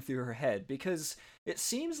was going through her head, because it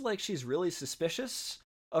seems like she's really suspicious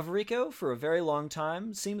of Rico for a very long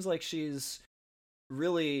time. Seems like she's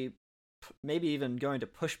really maybe even going to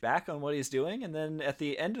push back on what he's doing, and then at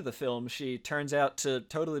the end of the film she turns out to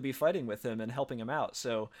totally be fighting with him and helping him out.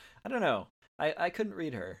 So I don't know, I couldn't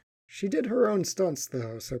read her. She did her own stunts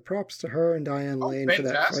though, so props to her and Diane Lane for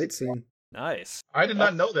that fight scene. Nice. I did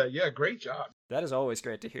not know that. Yeah, great job. That is always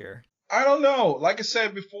great to hear. I don't know. Like I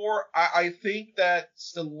said before, I think that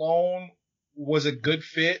Stallone was a good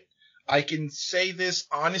fit. I can say this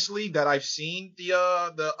honestly, that I've seen the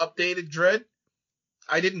updated Dredd.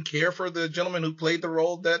 I didn't care for the gentleman who played the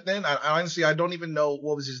role that then. I honestly don't even know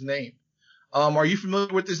what was his name. Are you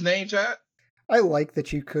familiar with his name, Chad? I like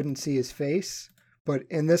that you couldn't see his face, but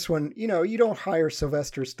in this one, you don't hire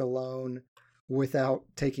Sylvester Stallone without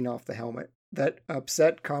taking off the helmet. That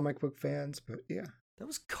upset comic book fans, but yeah. That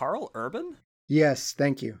was Carl Urban? Yes,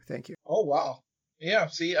 thank you. Oh, wow. Yeah,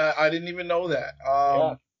 see, I didn't even know that.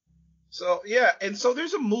 So, yeah, and so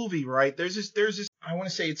there's a movie, right? There's this, I want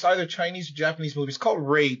to say it's either Chinese or Japanese movie. It's called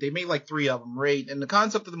Raid. They made like 3 of them, Raid. And the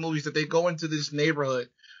concept of the movie is that they go into this neighborhood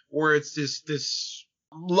where it's this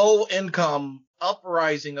low-income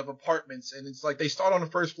uprising of apartments. And it's like they start on the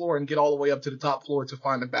first floor and get all the way up to the top floor to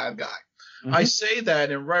find a bad guy. Mm-hmm. I say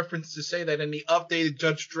that in reference to say that in the updated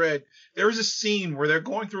Judge Dredd, there is a scene where they're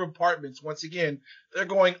going through apartments. Once again, they're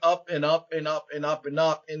going up and up and up and up and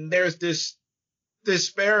up. And there's this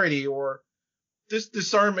disparity or this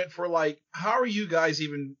discernment for like, how are you guys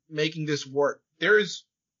even making this work? There is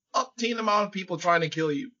umpteen amount of people trying to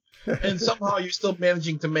kill you. And somehow you're still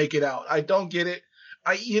managing to make it out. I don't get it.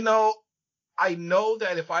 I know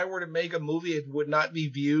that if I were to make a movie, it would not be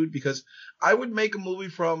viewed because I would make a movie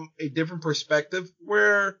from a different perspective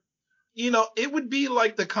where, it would be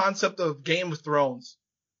like the concept of Game of Thrones,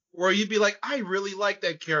 where you'd be like, I really like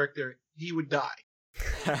that character. He would die.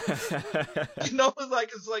 It's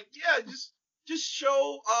like, yeah, just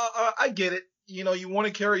show, I get it. You want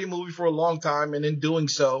to carry a movie for a long time, and in doing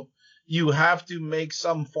so, you have to make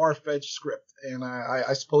some far-fetched script. And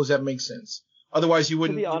I suppose that makes sense. Otherwise, you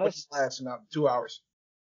wouldn't last 2 hours.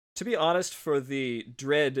 To be honest, for the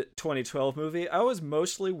Dredd 2012 movie, I was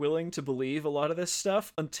mostly willing to believe a lot of this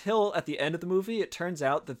stuff until at the end of the movie, it turns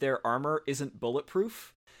out that their armor isn't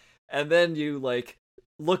bulletproof. And then you,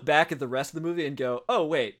 look back at the rest of the movie and go, oh,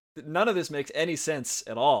 wait, none of this makes any sense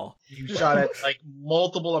at all. You shot it,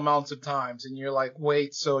 multiple amounts of times, and you're like,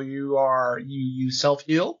 wait, so you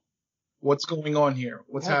self-heal? What's going on here?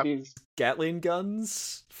 What's happening? Gatling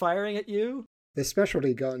guns firing at you? The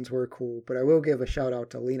specialty guns were cool, but I will give a shout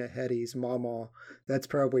out to Lena Headey's Mama. That's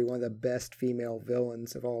probably one of the best female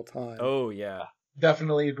villains of all time. Oh, yeah.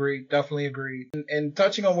 Definitely agree. And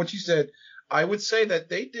touching on what you said, I would say that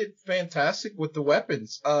they did fantastic with the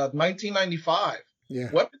weapons. 1995.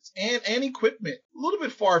 Yeah. Weapons and equipment. A little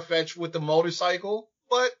bit far-fetched with the motorcycle,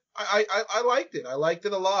 but I liked it. I liked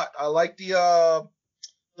it a lot. I liked the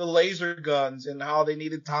laser guns and how they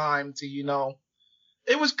needed time to,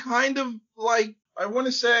 it was kind of like, I want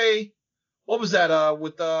to say, what was that,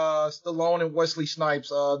 with Stallone and Wesley Snipes,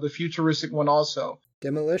 the futuristic one also.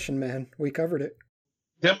 Demolition Man. We covered it.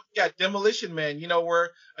 Demolition Man, where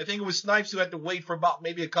I think it was Snipes who had to wait for about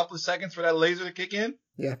maybe a couple of seconds for that laser to kick in.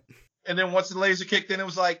 Yeah. And then once the laser kicked in, it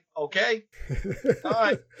was like, okay, it's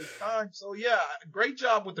time. So yeah, great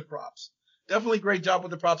job with the props. Definitely great job with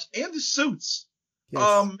the props. And the suits.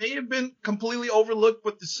 Yes. May have been completely overlooked,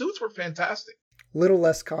 but the suits were fantastic. Little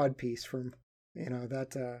less codpiece from,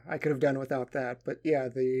 that I could have done without that. But yeah,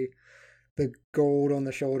 the gold on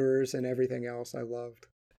the shoulders and everything else I loved.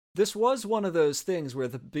 This was one of those things where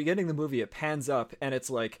at the beginning of the movie, it pans up and it's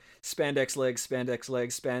like spandex legs, spandex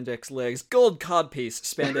legs, spandex legs, gold codpiece,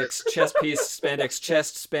 spandex chest piece, spandex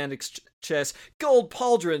chest, spandex chest, gold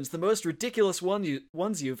pauldrons, the most ridiculous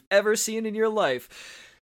ones you've ever seen in your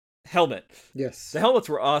life. Helmet. Yes. The helmets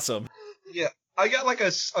were awesome. Yeah. I got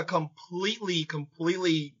a completely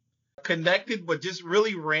connected, but just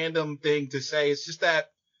really random thing to say. It's just that,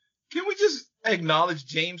 can we just acknowledge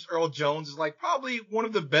James Earl Jones is probably one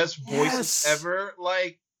of the best voices ever?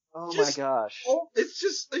 Oh my gosh. It's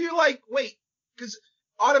just, you're like, wait, because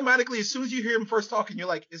automatically as soon as you hear him first talking, you're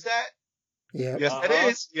like, is that? Yeah. Yes, it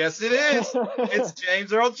is. Yes, it is. It's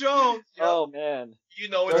James Earl Jones. Yep. Oh man. It's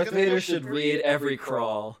Darth Vader should read every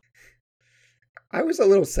crawl. I was a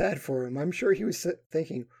little sad for him. I'm sure he was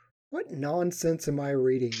thinking, what nonsense am I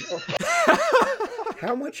reading?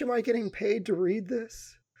 How much am I getting paid to read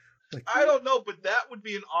this? I don't know, but that would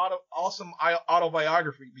be an awesome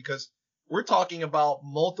autobiography because we're talking about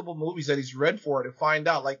multiple movies that he's read for to find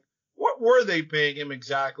out, what were they paying him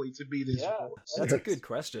exactly to be this voice? That's a good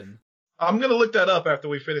question. I'm going to look that up after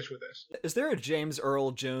we finish with this. Is there a James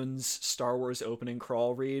Earl Jones Star Wars opening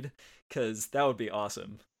crawl read? Because that would be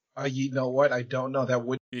awesome. You know what? I don't know. That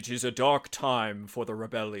would. It is a dark time for the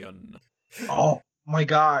rebellion. Oh my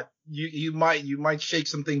God! You might shake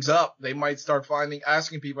some things up. They might start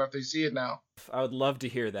asking people if they see it now. I would love to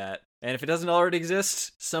hear that. And if it doesn't already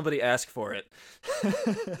exist, somebody ask for it.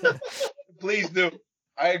 Please do.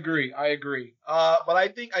 I agree. But I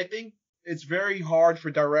think it's very hard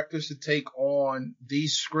for directors to take on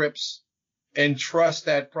these scripts and trust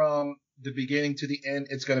that from the beginning to the end,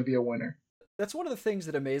 it's going to be a winner. That's one of the things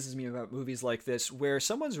that amazes me about movies like this, where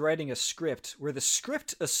someone's writing a script where the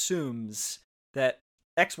script assumes that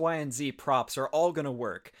X, Y, and Z props are all going to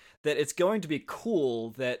work. That it's going to be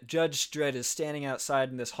cool that Judge Dredd is standing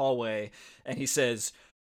outside in this hallway and he says,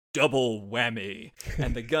 double whammy.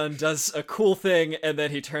 And the gun does a cool thing and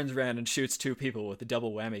then he turns around and shoots two people with the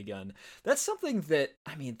double whammy gun. That's something that,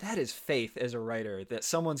 that is faith as a writer, that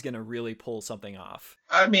someone's going to really pull something off.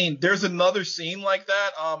 There's another scene like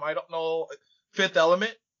that. I don't know. Fifth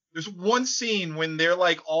Element. There's one scene when they're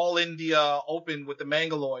all in the open with the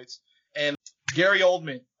Mangaloids, and Gary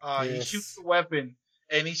Oldman, he shoots the weapon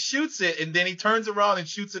and he shoots it, and then he turns around and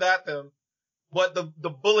shoots it at them, but the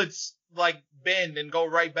bullets bend and go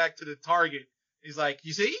right back to the target. He's like,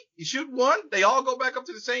 you see, you shoot one, they all go back up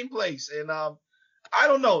to the same place, and I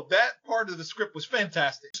don't know, that part of the script was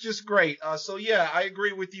fantastic. It's just great. So yeah, I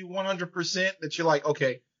agree with you 100% that you're like,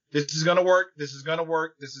 okay, this is gonna work, this is gonna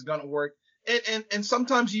work, this is gonna work. And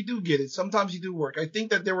sometimes you do get it. Sometimes you do work. I think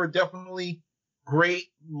that there were definitely great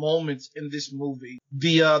moments in this movie.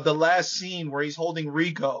 The last scene where he's holding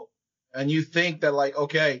Rico, and you think that like,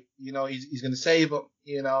 okay, you know, he's gonna save him,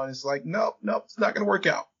 you know, and it's like, nope, it's not gonna work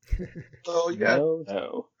out. So yeah, No. it's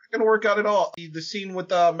not gonna work out at all. The scene with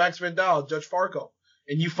Max Van Down, Judge Fargo,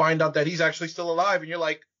 and you find out that he's actually still alive, and you're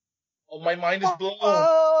like, oh, my mind is blown.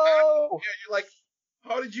 Oh! Yeah, you're like,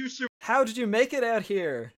 how did you survive? How did you make it out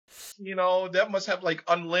here? You know, that must have like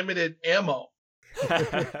unlimited ammo.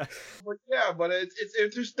 But yeah, but it's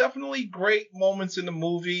there's definitely great moments in the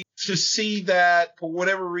movie to see that for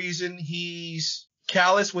whatever reason he's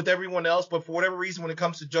callous with everyone else, but for whatever reason when it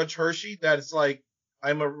comes to Judge Hershey, that it's like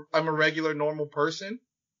I'm a regular normal person.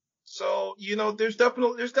 So, you know, there's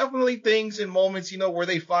definitely things and moments, you know, where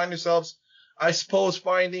they find themselves, I suppose,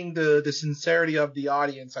 finding the sincerity of the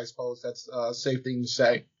audience. I suppose that's a safe thing to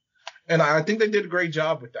say. And I think they did a great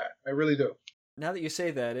job with that. I really do. Now that you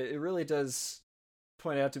say that, it really does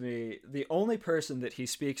point out to me the only person that he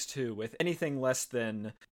speaks to with anything less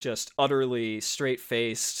than just utterly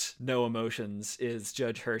straight-faced, no emotions is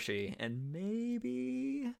Judge Hershey. And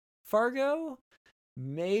maybe Fargo?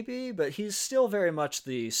 Maybe, but he's still very much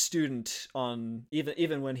the student on,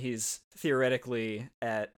 even when he's theoretically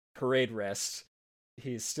at parade rest,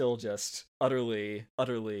 he's still just utterly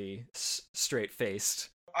straight-faced.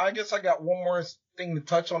 I guess I got one more thing to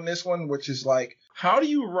touch on this one, which is like, how do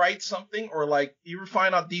you write something, or like you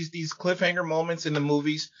find out these cliffhanger moments in the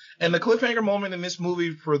movies? And the cliffhanger moment in this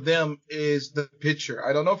movie for them is the picture.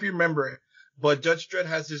 I don't know if you remember it, but Judge Dredd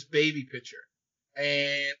has this baby picture,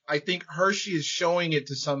 and I think Hershey is showing it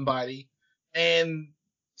to somebody, and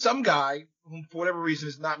some guy who for whatever reason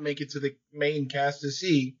does not make it to the main cast to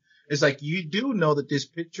see is like, you do know that this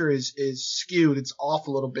picture is skewed, it's off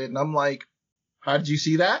a little bit, and I'm like, how did you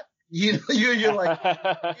see that? You're like,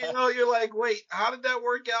 you're like, wait, how did that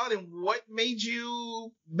work out? And what made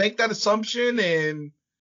you make that assumption? And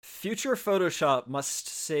future Photoshop must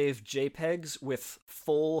save JPEGs with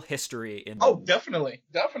full history in them. Oh, definitely.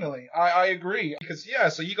 I agree. Because yeah,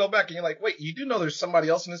 so you go back and you're like, wait, you do know there's somebody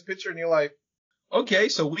else in this picture, and you're like, okay,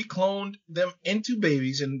 so we cloned them into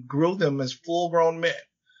babies and grew them as full-grown men.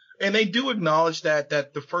 And they do acknowledge that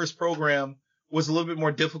the first program was a little bit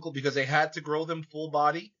more difficult because they had to grow them full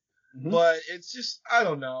body. Mm-hmm. But it's just, I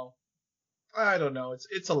don't know.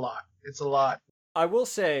 It's a lot. I will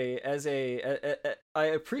say, I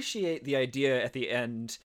appreciate the idea at the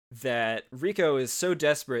end that Rico is so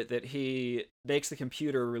desperate that he makes the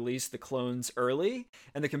computer release the clones early,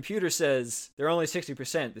 and the computer says, they're only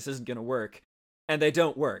 60%, this isn't going to work. And they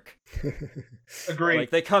don't work. Agreed. Like,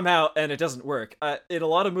 they come out and it doesn't work. In a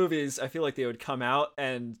lot of movies, I feel like they would come out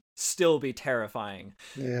and still be terrifying.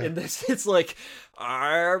 Yeah. In this, it's like,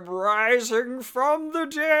 I'm rising from the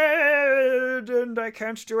dead, and I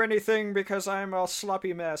can't do anything because I'm a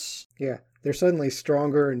sloppy mess. Yeah, they're suddenly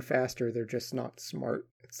stronger and faster. They're just not smart.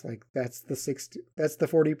 It's like, that's the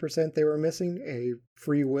 40% they were missing. A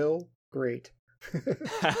free will. Great.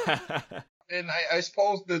 And I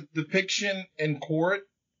suppose the depiction in court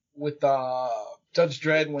with Judge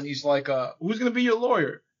Dredd when he's like, who's going to be your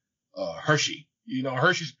lawyer? Hershey. You know,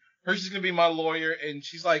 Hershey's going to be my lawyer. And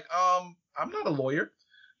she's like, I'm not a lawyer.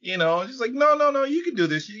 You know, she's like, no, you can do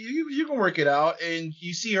this. You can work it out. And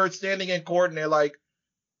you see her standing in court and they're like,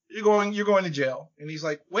 you're going to jail. And he's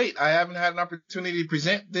like, wait, I haven't had an opportunity to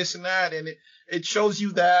present this and that. And it shows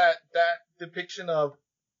you that depiction of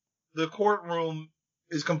the courtroom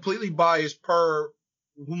is completely biased per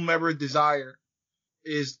whomever desire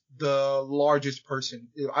is the largest person.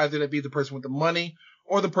 Either that be the person with the money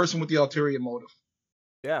or the person with the ulterior motive.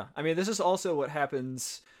 Yeah, I mean, this is also what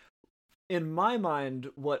happens. In my mind,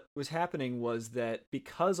 what was happening was that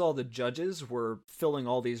because all the judges were filling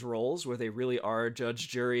all these roles where they really are judge,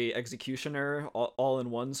 jury, executioner, all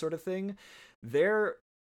in one sort of thing, they're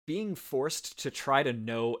being forced to try to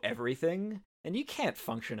know everything. And you can't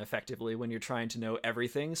function effectively when you're trying to know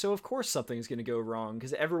everything, so of course something's going to go wrong,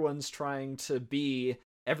 because everyone's trying to be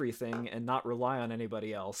everything and not rely on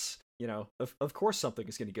anybody else. You know, of course something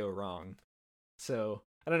is going to go wrong. So,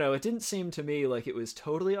 I don't know, it didn't seem to me like it was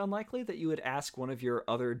totally unlikely that you would ask one of your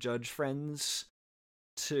other judge friends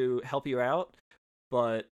to help you out,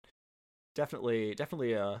 but definitely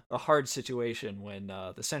a hard situation when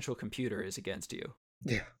the central computer is against you.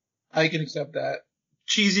 Yeah. I can accept that.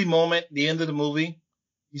 Cheesy moment, the end of the movie.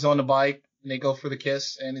 He's on the bike and they go for the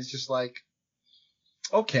kiss, and it's just like,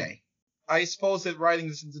 okay. I suppose that writing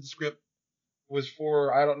this into the script was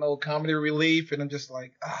for, I don't know, comedy relief, and I'm just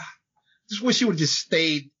like, just wish you would have just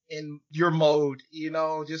stayed in your mode, you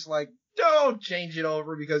know, just like, don't change it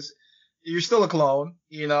over because you're still a clone,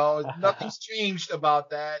 you know, nothing's changed about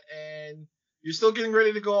that, and You're still getting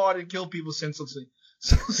ready to go out and kill people senselessly.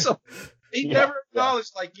 So he never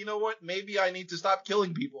acknowledged, like, you know what? Maybe I need to stop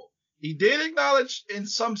killing people. He did acknowledge in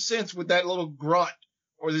some sense with that little grunt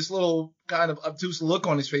or this little kind of obtuse look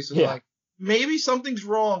on his face. Like, maybe something's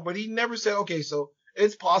wrong, but he never said, okay, so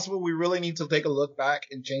it's possible we really need to take a look back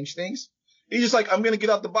and change things. He's just like, I'm going to get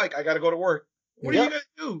out the bike. I got to go to work. What are you going to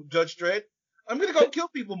do, Judge Dredd? I'm going to go kill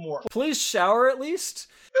people more. Please shower at least.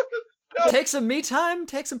 No. Take some me time.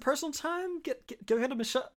 Take some personal time. Give him a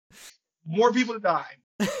shot. More people to die.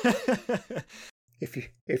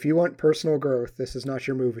 If you want personal growth, this is not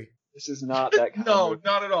your movie. This is not that kind of movie.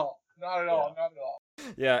 Not at all. Not at all. Not at all.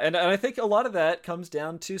 Yeah, and I think a lot of that comes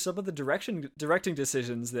down to some of the directing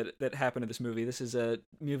decisions that happen in this movie. This is a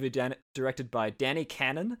movie directed by Danny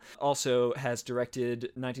Cannon. Also has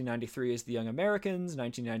directed 1993's The Young Americans,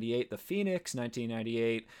 1998 The Phoenix,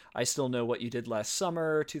 1998 I Still Know What You Did Last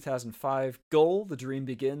Summer, 2005 Goal, The Dream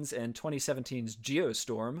Begins, and 2017's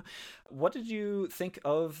Geostorm. What did you think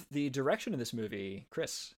of the direction of this movie,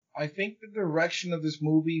 Chris? I think the direction of this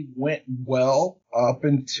movie went well up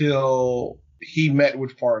until he met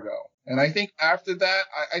with Fargo. And I think after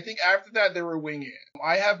that, they were winging it.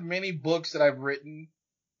 I have many books that I've written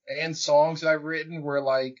and songs that I've written where,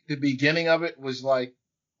 like, the beginning of it was like,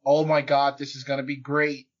 oh my God, this is going to be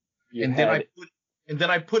great. And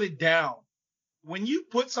then I put it down. When you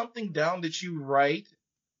put something down that you write,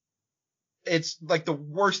 it's like the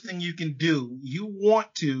worst thing you can do. You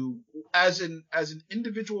want to, as an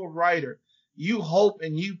individual writer, you hope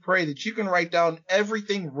and you pray that you can write down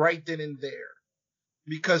everything right then and there.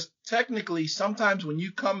 Because technically, sometimes when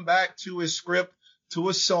you come back to a script, to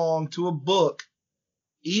a song, to a book,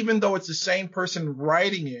 even though it's the same person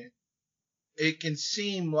writing it, it can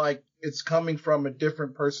seem like it's coming from a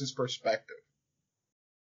different person's perspective.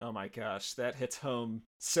 Oh my gosh, that hits home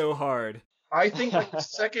so hard. I think like the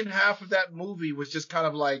second half of that movie was just kind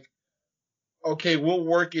of like, okay, we'll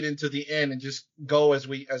work it into the end and just go as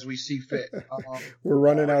we see fit. We're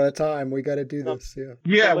running out of time. We got to do this.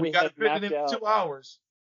 Yeah, we got to fit it in 2 hours.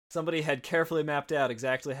 Somebody had carefully mapped out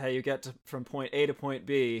exactly how you get from point A to point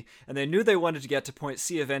B, and they knew they wanted to get to point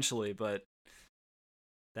C eventually, but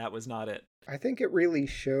that was not it. I think it really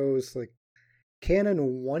shows, like,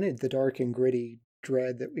 Cannon wanted the dark and gritty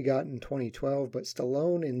Dredd that we got in 2012, but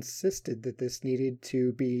Stallone insisted that this needed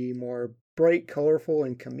to be more bright, colorful,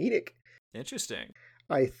 and comedic. Interesting.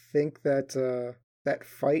 I think that that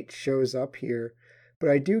fight shows up here, but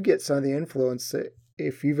I do get some of the influence that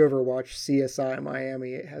if you've ever watched CSI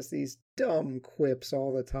Miami, it has these dumb quips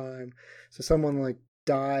all the time. So someone like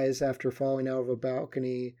dies after falling out of a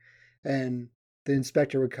balcony, and the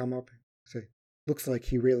inspector would come up and say, looks like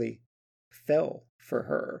he really fell for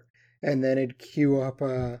her. And then it'd cue up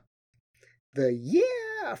the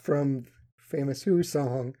yeah from famous Who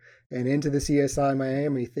song and into the CSI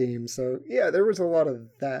Miami theme. So yeah, there was a lot of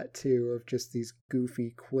that too, of just these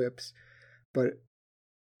goofy quips. But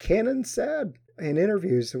Cannon said in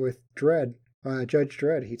interviews with Dredd, Judge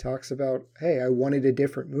Dredd, he talks about, hey, I wanted a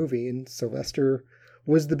different movie, and Sylvester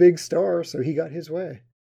was the big star, so he got his way.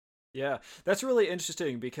 Yeah, that's really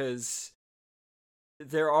interesting because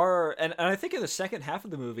there are, and I think in the second half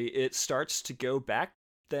of the movie, it starts to go back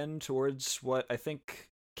then towards what I think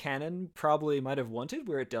Cannon probably might have wanted,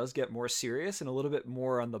 where it does get more serious and a little bit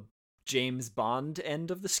more on the James Bond end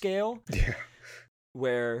of the scale. Yeah.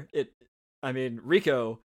 Where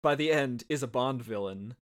Rico, by the end, is a Bond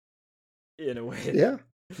villain in a way.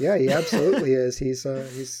 Yeah, he absolutely is. He's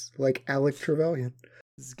like Alec Trevelyan.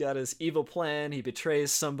 He's got his evil plan. He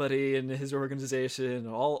betrays somebody in his organization.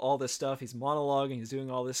 All this stuff. He's monologuing. He's doing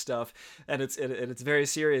all this stuff, and it's very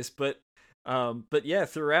serious. But yeah,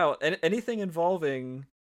 throughout, anything involving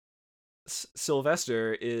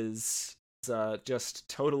Sylvester is just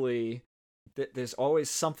totally. There's always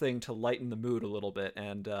something to lighten the mood a little bit,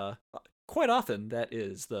 and quite often that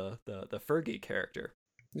is the Fergie character.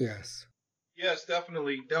 Yes. Yes,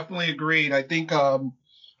 definitely agreed. I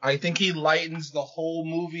think he lightens the whole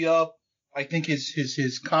movie up. I think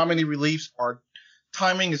his comedy reliefs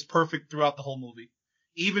timing is perfect throughout the whole movie.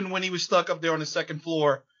 Even when he was stuck up there on the second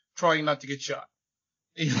floor trying not to get shot.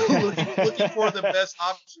 Looking for the best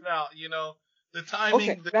option out, The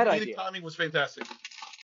timing, the comedic timing was fantastic.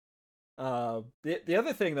 The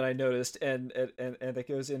other thing that I noticed, and that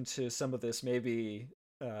goes into some of this maybe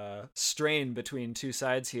strain between two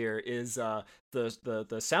sides here, is the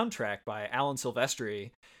soundtrack by Alan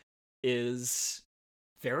Silvestri is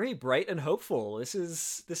very bright and hopeful. This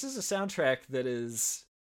is a soundtrack that is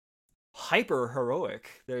hyper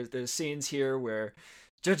heroic. There's scenes here where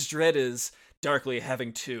Judge Dredd is darkly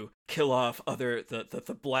having to kill off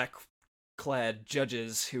the black clad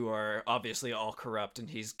judges who are obviously all corrupt, and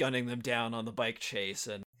he's gunning them down on the bike chase,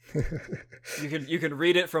 and you can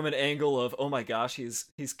read it from an angle of, oh my gosh,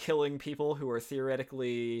 he's killing people who are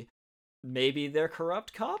theoretically, maybe they're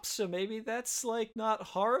corrupt cops, so maybe that's like not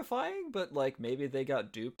horrifying, but like maybe they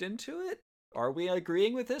got duped into it. Are we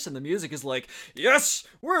agreeing with this? And the music is like, yes,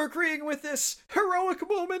 we're agreeing with this heroic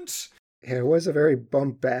moment. Yeah, it was a very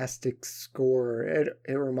bombastic score.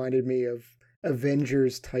 It reminded me of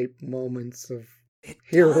Avengers type moments of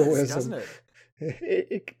heroism. Doesn't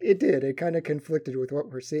it? It did. It kind of conflicted with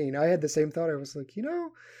what we're seeing. I had the same thought. I was like,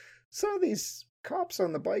 some of these cops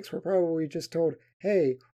on the bikes were probably just told,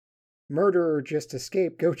 hey, murderer just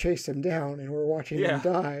escaped, go chase him down, and we're watching him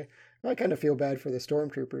die. I kind of feel bad for the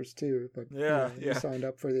stormtroopers too, but they signed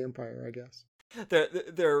up for the Empire, I guess.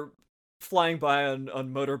 They're flying by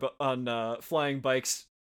on flying bikes,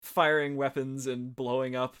 firing weapons and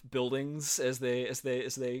blowing up buildings as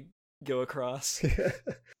they go across.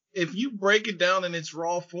 If you break it down in its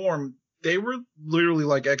raw form, they were literally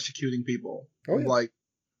like executing people, like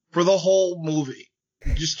for the whole movie.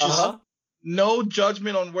 Just no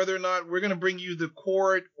judgment on whether or not we're going to bring you to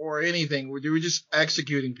court or anything. We were just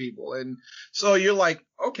executing people. And so you're like,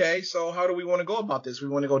 okay, so how do we want to go about this? We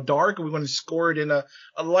want to go dark, or we want to score it in a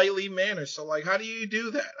lightly manner. So like, how do you do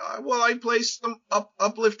that? Well, I play some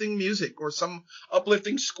uplifting music or some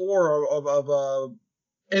uplifting score of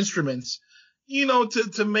instruments,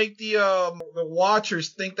 to make the watchers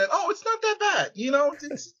think that, oh, it's not that bad.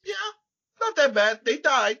 It's not that bad. They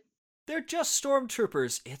died. They're just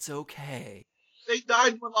stormtroopers. It's okay. They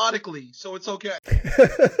died melodically, so it's okay.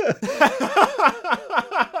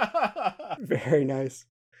 Very nice.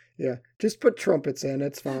 Yeah, just put trumpets in.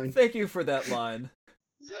 It's fine. Thank you for that line.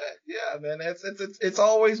 Yeah, man, it's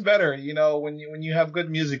always better, when you have good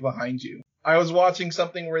music behind you. I was watching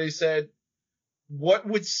something where they said, what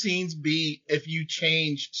would scenes be if you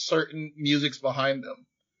changed certain musics behind them?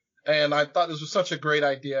 And I thought this was such a great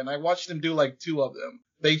idea, and I watched them do like 2 of them.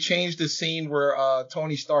 They changed the scene where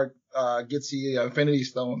Tony Stark gets the Infinity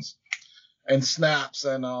Stones and snaps,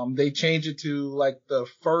 and they changed it to like the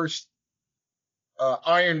first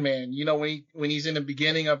Iron Man. When he's in the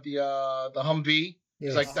beginning of the Humvee,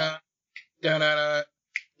 it's like da da da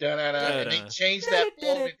da da da, and they changed that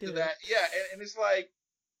moment to that. Yeah, and it's like,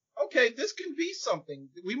 okay, this can be something.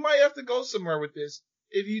 We might have to go somewhere with this.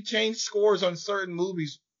 If you change scores on certain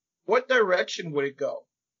movies, what direction would it go?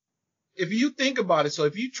 If you think about it, so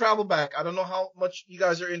if you travel back, I don't know how much you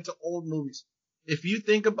guys are into old movies. If you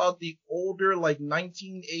think about the older, like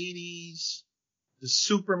 1980s, the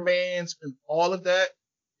Supermans and all of that,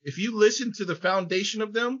 if you listen to the foundation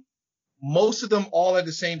of them, most of them all had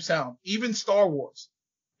the same sound, even Star Wars.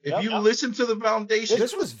 If you listen to the foundation...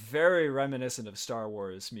 This was very reminiscent of Star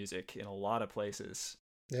Wars music in a lot of places.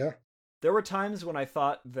 Yeah. There were times when I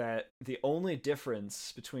thought that the only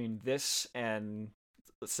difference between this and,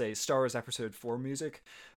 let's say, Star Wars Episode 4 music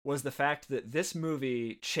was the fact that this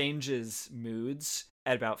movie changes moods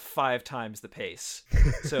at about 5 times the pace.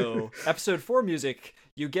 So Episode 4 music,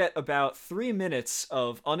 you get about 3 minutes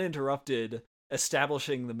of uninterrupted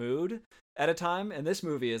establishing the mood at a time, and this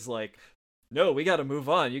movie is like, no, we got to move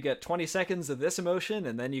on. You get 20 seconds of this emotion,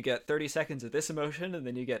 and then you get 30 seconds of this emotion, and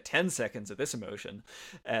then you get 10 seconds of this emotion.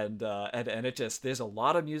 And it just, there's a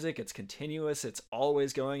lot of music. It's continuous. It's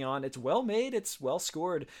always going on. It's well made. It's well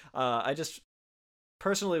scored. I just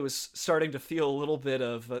personally was starting to feel a little bit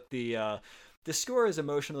of the score is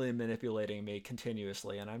emotionally manipulating me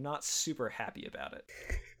continuously, and I'm not super happy about it.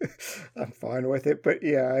 I'm fine with it, but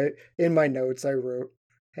yeah, in my notes I wrote,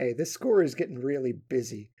 hey, this score is getting really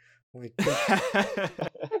busy. Like,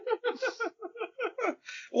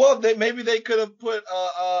 well, maybe they could have put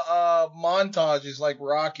montages like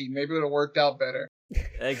Rocky. Maybe it would have worked out better.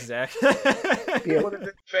 Exactly. It would have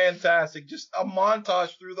been fantastic. Just a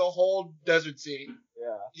montage through the whole desert scene.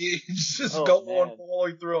 Yeah. You just go on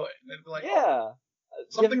following through it. And like, yeah.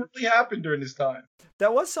 Something really happened during this time.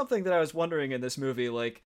 That was something that I was wondering in this movie.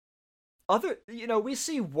 Like, we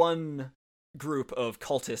see one group of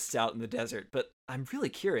cultists out in the desert, but I'm really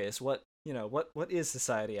curious what is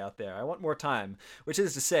society out there. I want more time, which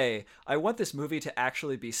is to say, I want this movie to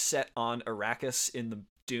actually be set on Arrakis in the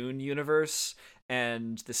Dune universe,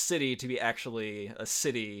 and the city to be actually a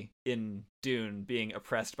city in Dune being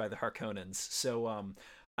oppressed by the Harkonnens. So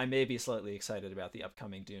I may be slightly excited about the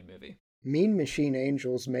upcoming Dune movie. Mean Machine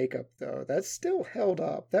Angel's makeup, though, that still held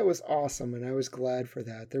up. That was awesome, and I was glad for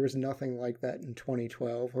that. There was nothing like that in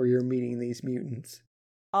 2012 where you're meeting these mutants.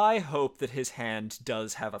 I hope that his hand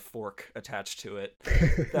does have a fork attached to it.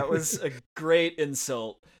 That was a great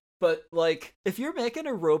insult. But, like, if you're making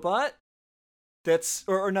a robot, that's,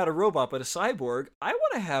 or not a robot, but a cyborg, I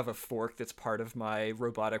want to have a fork that's part of my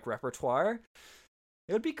robotic repertoire.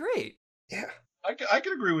 It would be great. Yeah. I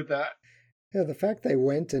can agree with that. Yeah, the fact they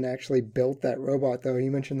went and actually built that robot, though.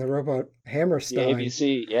 You mentioned the robot Hammerstein. The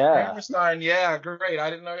ABC, yeah. Hammerstein, yeah, great. I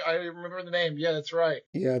didn't know. I remember the name. Yeah, that's right.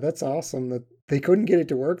 Yeah, that's awesome. That they couldn't get it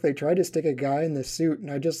to work. They tried to stick a guy in the suit,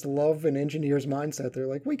 and I just love an engineer's mindset. They're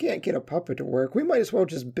like, we can't get a puppet to work. We might as well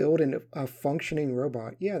just build a functioning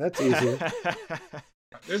robot. Yeah, that's easier.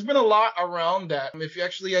 There's been a lot around that. If you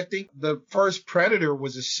actually, I think the first Predator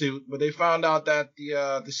was a suit, but they found out that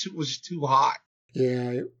the suit was too hot.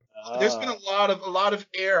 Yeah. There's been a lot of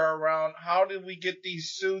air around how did we get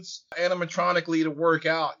these suits animatronically to work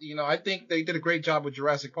out. I think they did a great job with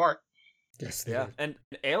Jurassic Park. Yes, yeah, and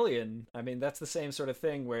Alien, I mean, that's the same sort of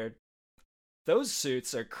thing where those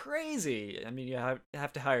suits are crazy. I mean, you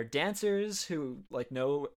have to hire dancers who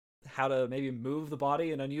know how to maybe move the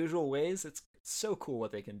body in unusual ways. It's so cool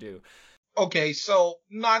what they can do. Okay, so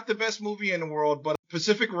not the best movie in the world, but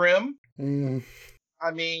Pacific Rim. I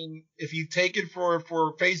mean, if you take it for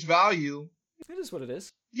face value, it is what it is.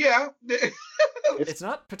 Yeah. It's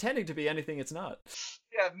not pretending to be anything it's not.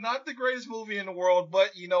 Yeah, not the greatest movie in the world,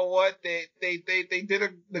 but you know what? They did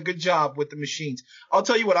a good job with the machines. I'll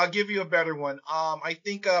tell you what, I'll give you a better one. I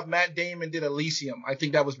think Matt Damon did Elysium. I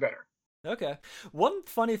think that was better. Okay. One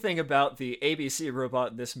funny thing about the ABC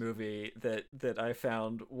robot in this movie that I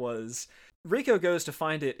found was Rico goes to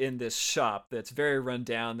find it in this shop that's very run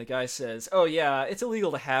down. The guy says, "Oh yeah, it's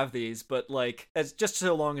illegal to have these, but as just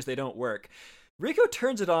so long as they don't work." Rico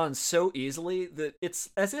turns it on so easily that it's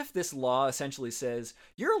as if this law essentially says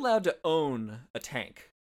you're allowed to own a tank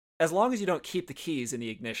as long as you don't keep the keys in the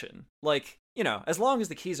ignition. As long as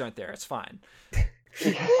the keys aren't there, it's fine.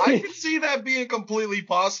 I could see that being completely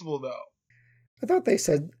possible, though. I thought they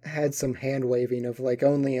had some hand waving of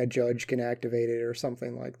only a judge can activate it or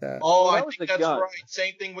something like that. Oh, I think that's right.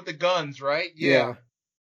 Same thing with the guns, right? Yeah.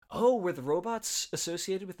 Oh, were the robots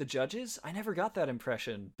associated with the judges? I never got that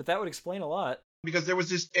impression, but that would explain a lot. Because there was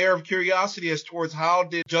this air of curiosity as towards how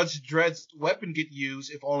did Judge Dredd's weapon get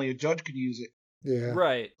used if only a judge could use it. Yeah.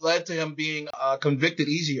 Right. Led to him being convicted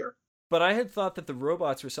easier. But I had thought that the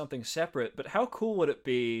robots were something separate, but how cool would it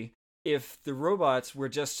be if the robots were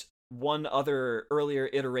just one other earlier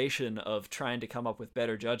iteration of trying to come up with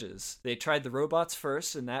better judges? They tried the robots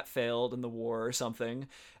first, and that failed in the war or something,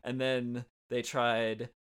 and then they tried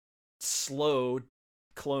slow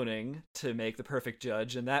cloning to make the perfect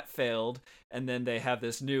judge, and that failed, and then they have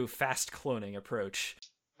this new fast cloning approach.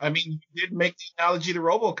 I mean, you did make the analogy to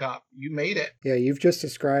RoboCop. You made it. Yeah, you've just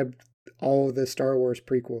described all of the Star Wars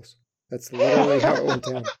prequels. That's literally how it went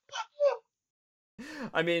down.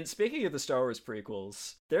 I mean, speaking of the Star Wars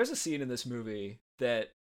prequels, there's a scene in this movie that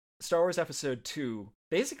Star Wars Episode 2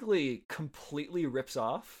 basically completely rips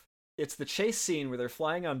off. It's the chase scene where they're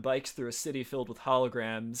flying on bikes through a city filled with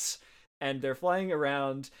holograms, and they're flying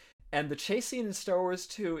around, and the chase scene in Star Wars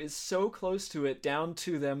 2 is so close to it, down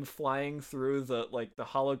to them flying through the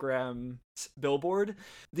hologram billboard.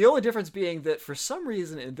 The only difference being that for some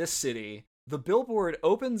reason in this city, the billboard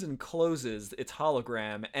opens and closes its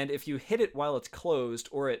hologram, and if you hit it while it's closed,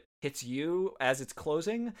 or it hits you as it's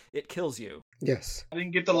closing, it kills you. Yes. I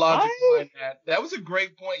didn't get the logic behind that. That was a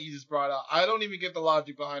great point you just brought out. I don't even get the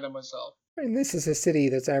logic behind it myself. And this is a city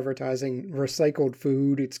that's advertising recycled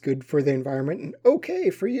food, it's good for the environment, and okay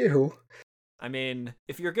for you. I mean,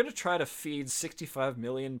 if you're going to try to feed 65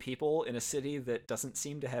 million people in a city that doesn't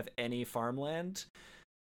seem to have any farmland,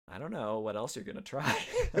 I don't know what else you're going to try,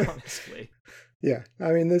 honestly. Yeah,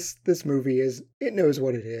 I mean, this movie it knows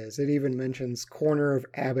what it is. It even mentions corner of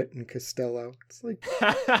Abbott and Costello. It's like...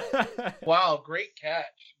 Wow, great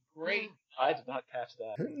catch. Great. I did not catch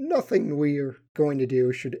that. Nothing we are going to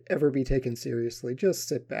do should ever be taken seriously. Just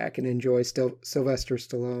sit back and enjoy Sylvester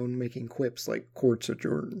Stallone making quips like court's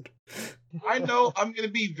adjourned. I know I'm going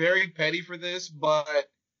to be very petty for this, but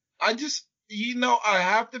I just, I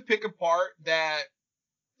have to pick apart that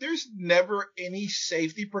there's never any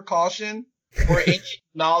safety precaution or any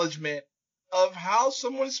acknowledgement of how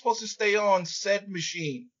someone is supposed to stay on said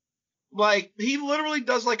machine. He literally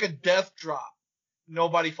does a death drop.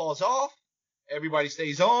 Nobody falls off. Everybody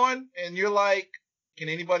stays on. And you're like, can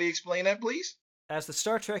anybody explain that, please? As the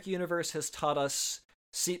Star Trek universe has taught us,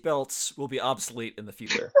 seatbelts will be obsolete in the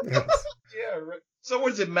future. Yeah, right. So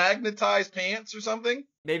what is it, magnetized pants or something?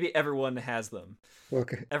 Maybe everyone has them.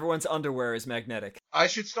 Okay. Everyone's underwear is magnetic. I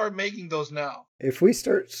should start making those now. If we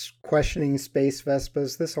start questioning space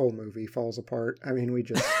Vespas, this whole movie falls apart. I mean, we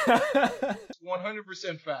just...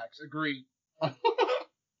 100% facts. Agreed.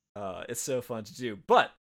 It's so fun to do.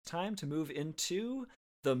 But time to move into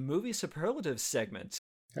the movie superlatives segment.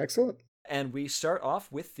 Excellent. And we start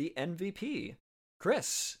off with the MVP.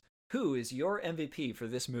 Chris, who is your MVP for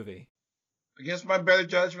this movie? Against my better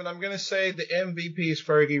judgment, I'm going to say the MVP is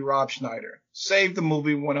Fergie Rob Schneider. Saved the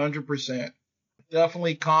movie 100%.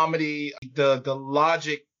 Definitely comedy. The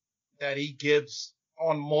logic that he gives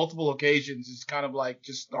on multiple occasions is kind of like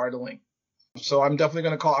just startling. So I'm definitely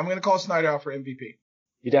going to call Snyder out for MVP.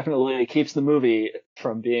 He definitely keeps the movie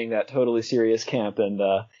from being that totally serious camp and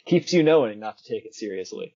keeps you knowing not to take it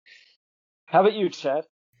seriously. How about you, Chad?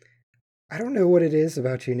 I don't know what it is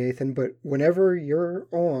about you, Nathan, but whenever you're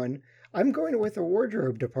on, I'm going with the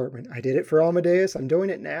wardrobe department. I did it for Amadeus. I'm doing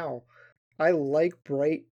it now. I like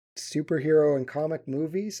bright superhero and comic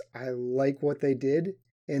movies. I like what they did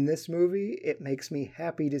in this movie. It makes me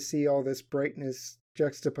happy to see all this brightness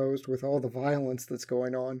juxtaposed with all the violence that's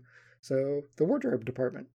going on. So, the wardrobe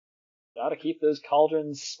department. Gotta keep those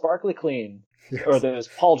cauldrons sparkly clean. Yes. Or those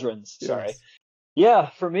pauldrons, sorry. Yes. Yeah,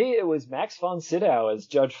 for me, it was Max von Sydow as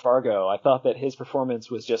Judge Fargo. I thought that his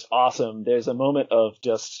performance was just awesome. There's a moment of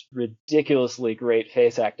just ridiculously great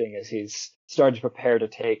face acting as he's starting to prepare to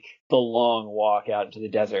take the long walk out into the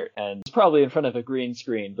desert. And it's probably in front of a green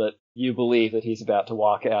screen, but you believe that he's about to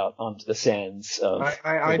walk out onto the sands of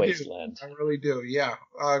the wasteland. I really do, yeah.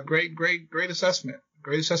 Great assessment.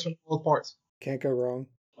 Great assessment of both parts. Can't go wrong.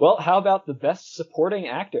 Well, how about the best supporting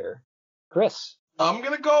actor? Chris? I'm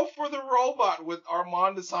going to go for the robot with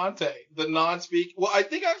Armand Desante, the non-speak. Well, I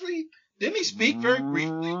think actually, didn't he speak very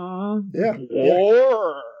briefly? Yeah.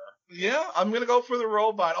 Yeah, I'm going to go for the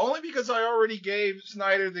robot, only because I already gave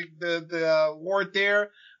Snyder the award there.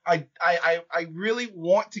 I really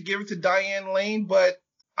want to give it to Diane Lane, but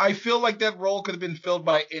I feel like that role could have been filled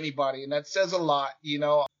by anybody, and that says a lot, you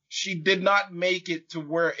know. She did not make it to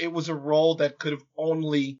where it was a role that could have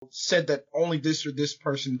only said that only this or this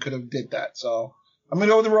person could have did that. So I'm going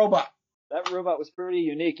to go with the robot. That robot was pretty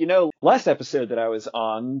unique. You know, last episode that I was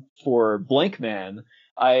on for Blank Man,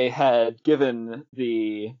 I had given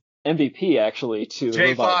the MVP actually to the J5.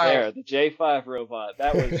 robot there, the J5 robot.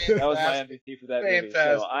 That was my MVP for that movie.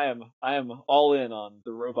 So I am all in on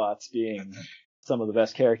the robots being some of the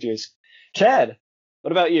best characters. Chad,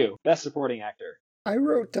 what about you? Best supporting actor? I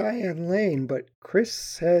wrote Diane Lane, but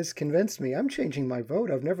Chris has convinced me. I'm changing my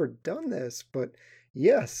vote. I've never done this, but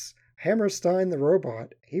yes, Hammerstein the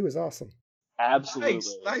robot. He was awesome. Absolutely.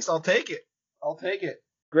 Nice. I'll take it.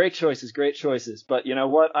 Great choices. But you know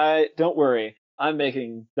what? Don't worry. I'm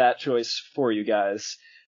making that choice for you guys.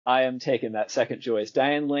 I am taking that second choice.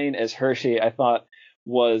 Diane Lane as Hershey, I thought,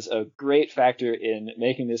 was a great factor in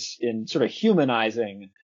making this, in sort of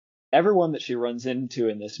humanizing everyone that she runs into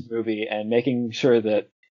in this movie and making sure that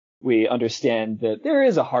we understand that there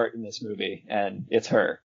is a heart in this movie and it's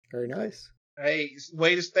her. Very nice. Hey,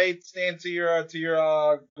 way to stand to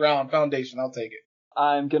your ground foundation. I'll take it.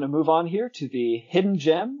 I'm going to move on here to the hidden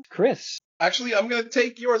gem. Chris. Actually, I'm going to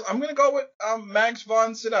take yours. I'm going to go with Max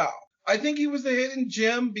von Sydow. I think he was the hidden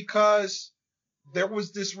gem because there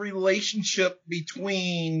was this relationship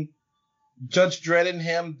between Judge Dredd and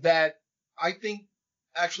him that I think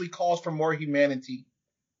actually calls for more humanity.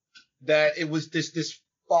 That it was this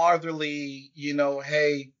fatherly, you know,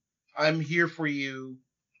 hey, I'm here for you.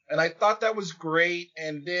 And I thought that was great.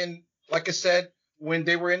 And then, like I said, when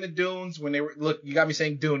they were in the dunes, look, you got me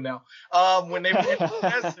saying dune now. When they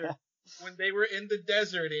were in the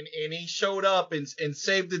desert, and he showed up and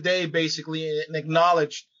saved the day basically and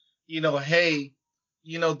acknowledged, you know, hey,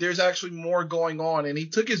 you know, there's actually more going on. And he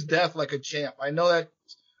took his death like a champ. I know that's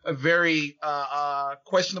a very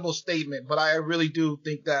questionable statement, but I really do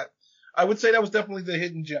think that I would say that was definitely the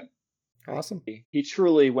hidden gem. Awesome. He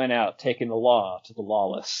truly went out taking the law to the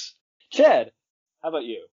lawless. Chad, how about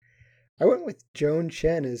you? I went with Joan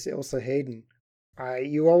Chen as Ilsa Hayden.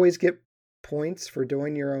 You always get points for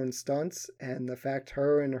doing your own stunts, and the fact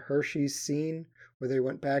her and Hershey's scene where they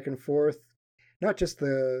went back and forth, not just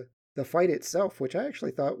the fight itself, which I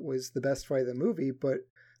actually thought was the best fight of the movie, but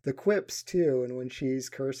the quips too, and when she's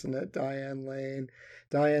cursing at Diane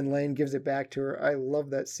Lane gives it back to her. I love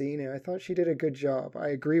that scene, and I thought she did a good job. I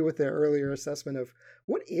agree with the earlier assessment of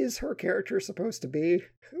what is her character supposed to be?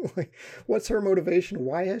 Like, what's her motivation?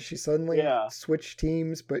 Why has she suddenly switched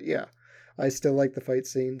teams? But yeah, I still like the fight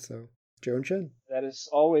scene, so Joan Chen. That is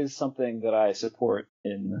always something that I support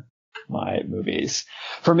in my movies.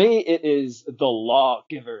 For me, it is the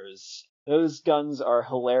Lawgivers. Those guns are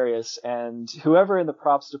hilarious, and whoever in the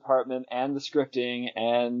props department and the scripting,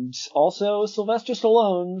 and also Sylvester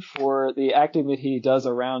Stallone for the acting that he does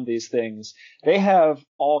around these things, they have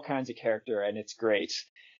all kinds of character, and it's great.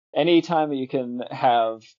 Anytime that you can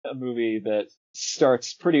have a movie that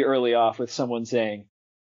starts pretty early off with someone saying,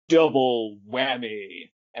 double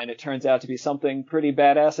whammy, and it turns out to be something pretty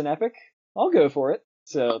badass and epic, I'll go for it.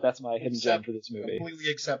 So that's my hidden gem for this movie.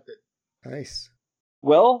 Completely accepted. Nice.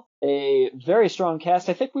 Well, a very strong cast.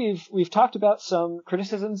 I think we've talked about some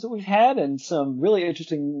criticisms that we've had and some really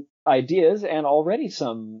interesting ideas and already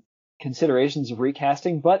some considerations of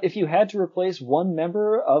recasting. But if you had to replace one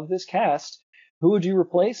member of this cast, who would you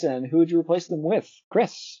replace and who would you replace them with?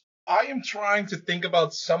 Chris? I am trying to think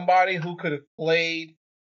about somebody who could have played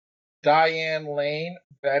Diane Lane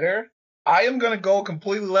better. I am going to go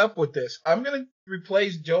completely left with this. I'm going to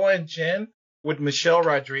replace Joanne Chen with Michelle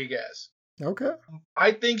Rodriguez. Okay.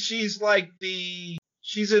 I think she's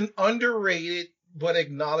an underrated but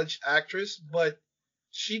acknowledged actress, but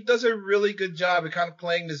she does a really good job at kind of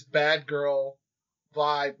playing this bad girl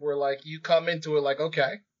vibe where like you come into it like,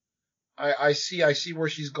 okay, I see where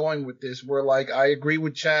she's going with this, where like I agree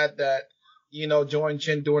with Chad that, Joanne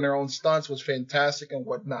Chen doing her own stunts was fantastic and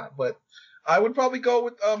whatnot, but I would probably go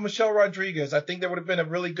with Michelle Rodriguez. I think there would have been a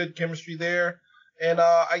really good chemistry there. And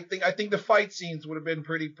I think the fight scenes would have been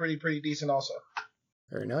pretty decent also.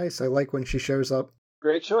 Very nice. I like when she shows up.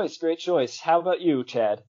 Great choice, great choice. How about you,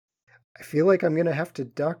 Chad? I feel like I'm going to have to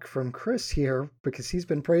duck from Chris here because he's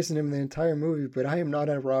been praising him the entire movie, but I am not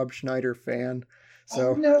a Rob Schneider fan.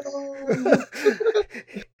 So no.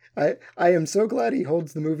 I am so glad he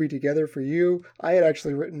holds the movie together for you. I had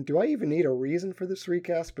actually written, do I even need a reason for this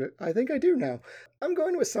recast? But I think I do now. I'm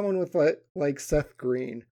going with someone with like Seth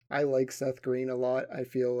Green. I like Seth Green a lot. I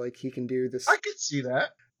feel like he can do this. I can see that.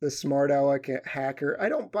 The smart aleck hacker. I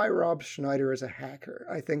don't buy Rob Schneider as a hacker.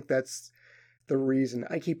 I think that's the reason.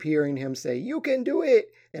 I keep hearing him say, you can do it.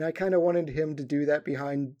 And I kind of wanted him to do that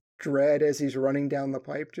behind Dredd as he's running down the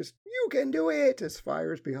pipe. Just, you can do it, as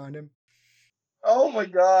fire's behind him. Oh my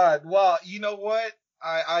God. Well, you know what?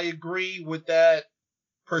 I agree with that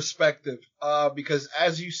perspective. Because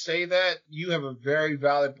as you say that, you have a very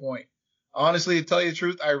valid point. Honestly, to tell you the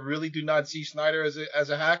truth, I really do not see Schneider as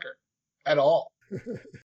a hacker at all.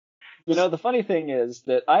 The funny thing is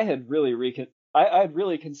that I had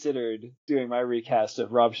really considered doing my recast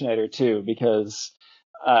of Rob Schneider too, because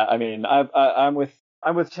I'm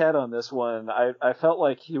with Chad on this one. I felt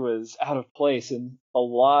like he was out of place in a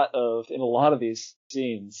lot of these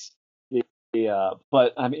scenes.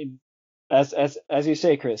 But I mean, as you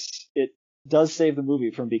say, Chris, it does save the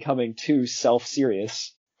movie from becoming too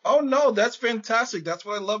self-serious. Oh no, that's fantastic. That's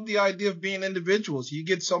what I love, the idea of being individuals. You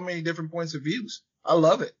get so many different points of views. I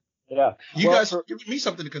love it. Yeah. You guys are giving me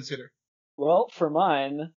something to consider. Well, for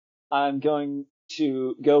mine, I'm going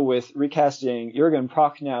to go with recasting Jürgen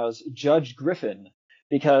Prochnow's Judge Griffin,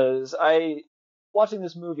 because watching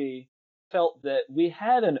this movie, felt that we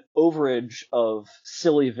had an overage of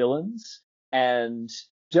silly villains, and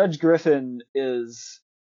Judge Griffin is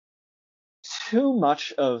too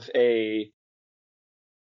much of a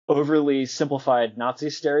overly simplified Nazi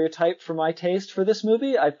stereotype for my taste for this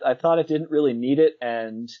movie. I thought it didn't really need it,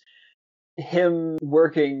 and him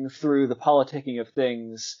working through the politicking of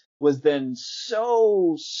things was then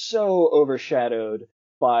so overshadowed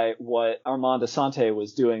by what Armand Assante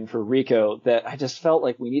was doing for Rico that I just felt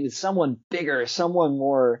like we needed someone bigger, someone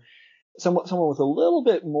with a little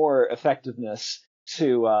bit more effectiveness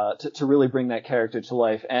to really bring that character to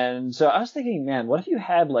life. And so I was thinking, man, what if you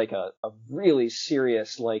had like a really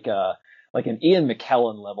serious, like an Ian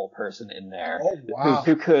McKellen level person in there, oh, wow.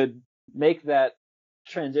 who could make that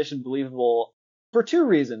transition believable for two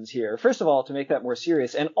reasons here. First of all, to make that more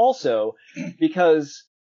serious, and also because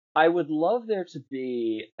I would love there to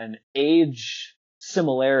be an age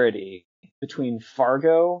similarity between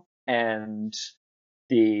Fargo and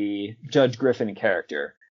the Judge Griffin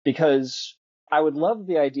character, because I would love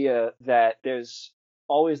the idea that there's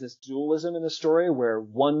always this dualism in the story where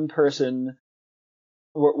one person,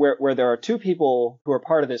 where there are two people who are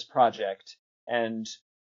part of this project, and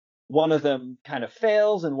one of them kind of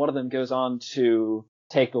fails and one of them goes on to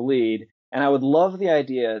take the lead. And I would love the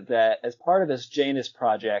idea that as part of this Janus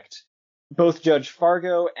project, both Judge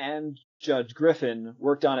Fargo and Judge Griffin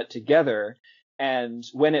worked on it together, and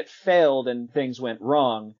when it failed and things went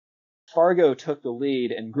wrong, Fargo took the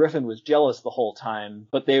lead and Griffin was jealous the whole time,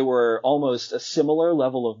 but they were almost a similar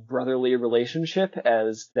level of brotherly relationship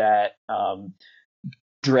as that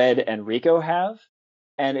Dredd and Rico have.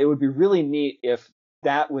 And it would be really neat if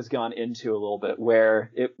that was gone into a little bit,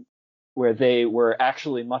 where they were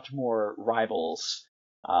actually much more rivals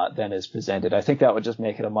than is presented. I think that would just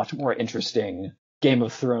make it a much more interesting Game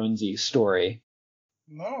of Thrones-y story.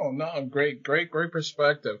 No, great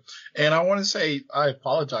perspective. And I want to say I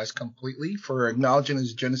apologize completely for acknowledging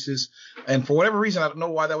his Genesis. And for whatever reason, I don't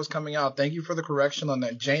know why that was coming out. Thank you for the correction on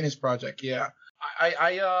that Janus project. Yeah,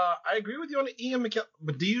 I agree with you on the Ian McKellen,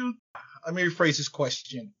 but let me rephrase this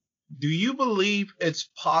question. Do you believe it's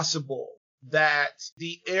possible that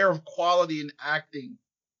the air of quality in acting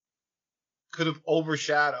could have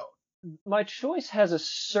overshadowed? My choice has a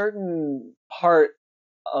certain part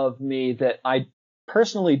of me that I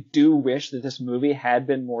personally do wish that this movie had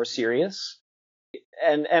been more serious.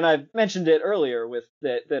 And I've mentioned it earlier with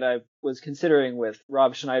that I was considering with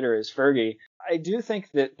Rob Schneider as Fergie. I do think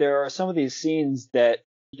that there are some of these scenes that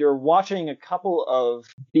you're watching a couple of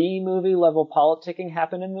B-movie level politicking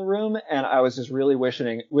happen in the room, and I was just really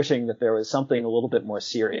wishing that there was something a little bit more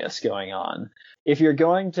serious going on. If you're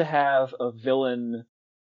going to have a villain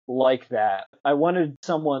like that, I wanted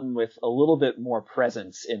someone with a little bit more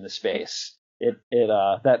presence in the space.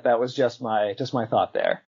 That was just my thought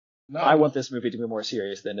there. No, I want this movie to be more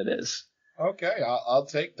serious than it is. Okay, I'll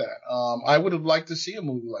take that. I would have liked to see a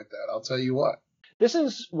movie like that. I'll tell you what. This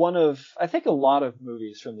is one of, I think, a lot of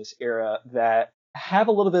movies from this era that have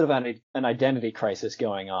a little bit of an identity crisis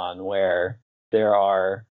going on, where there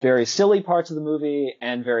are very silly parts of the movie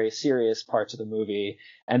and very serious parts of the movie,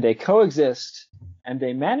 and they coexist, and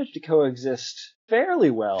they manage to coexist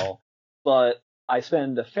fairly well, but I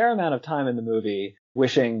spend a fair amount of time in the movie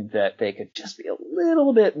wishing that they could just be a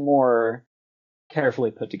little bit more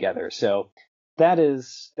carefully put together. So that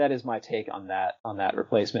is my take on that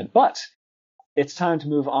replacement. But it's time to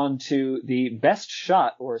move on to the best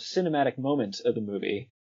shot or cinematic moment of the movie.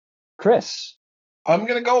 Chris. I'm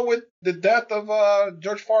going to go with the death of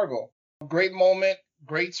George Fargo. Great moment,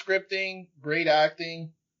 great scripting, great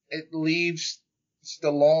acting. It leaves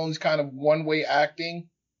Stallone's kind of one-way acting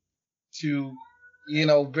to,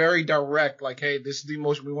 very direct, like, hey, this is the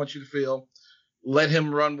emotion we want you to feel. Let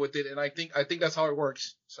him run with it. And I think that's how it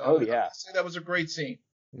works. So I'd say that was a great scene.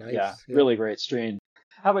 Nice. Yeah, really great screen.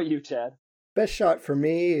 How about you, Chad? Best shot for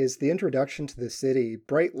me is the introduction to the city.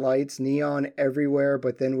 Bright lights, neon everywhere,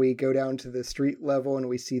 but then we go down to the street level and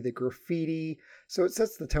we see the graffiti. So it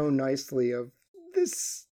sets the tone nicely of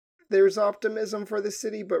this. There's optimism for the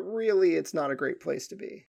city, but really it's not a great place to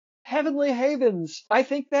be. Heavenly Havens. I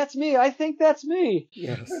think that's me. I think that's me.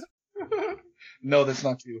 Yes. No, that's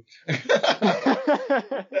not you. That's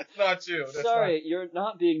not you. Sorry, you're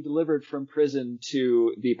not being delivered from prison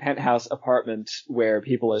to the penthouse apartment where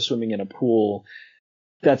people are swimming in a pool.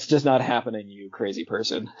 That's just not happening, you crazy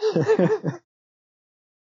person.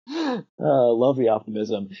 Love the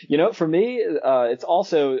optimism. For me, it's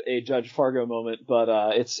also a Judge Fargo moment,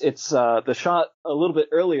 but it's the shot a little bit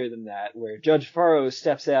earlier than that, where Judge Fargo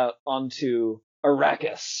steps out onto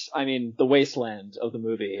Arrakis. I mean, the wasteland of the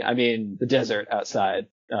movie. I mean, the desert outside.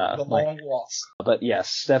 The long walk. But yes,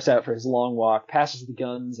 steps out for his long walk, passes the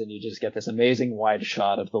guns, and you just get this amazing wide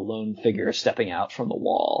shot of the lone figure stepping out from the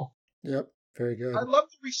wall. Yep, very good. I love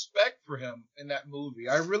the respect for him in that movie.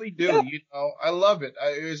 I really do. Yeah. I love it.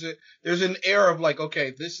 There's an air of like,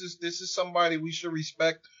 okay, this is somebody we should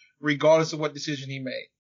respect regardless of what decision he made.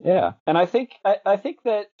 Yeah, and I think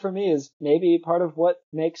that for me is maybe part of what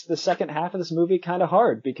makes the second half of this movie kind of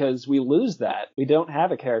hard, because we lose that. We don't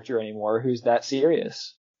have a character anymore who's that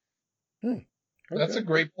serious. Okay. That's a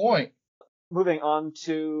great point. Moving on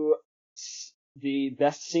to the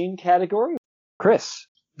best scene category, Chris.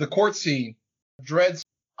 The court scene, Dredd's.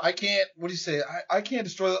 I can't. What do you say? I can't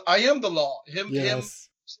destroy. I am the law. Him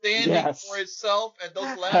standing for himself at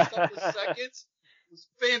those last couple of seconds was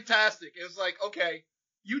fantastic. It was like, okay,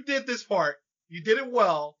 you did this part. You did it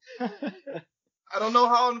well. I don't know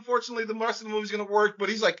how, unfortunately, the rest of the movie's gonna work, but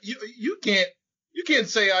he's like, you can't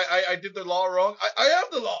say I did the law wrong. I am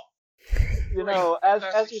the law.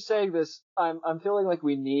 As you're saying this, I'm feeling like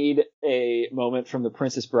we need a moment from The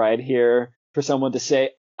Princess Bride here for someone to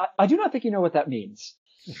say, I do not think you know what that means.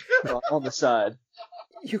 On the side.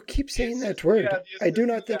 You keep saying that word. I do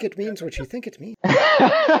not think it means what you think it means.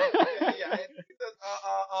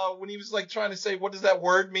 When he was like trying to say what does that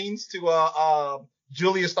word means to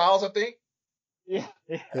Julia Stiles, I think. Yeah.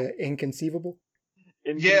 Inconceivable.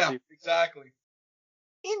 Yeah, exactly.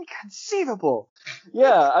 Inconceivable.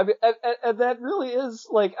 Yeah, I mean, and that really is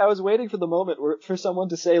like, I was waiting for the moment for someone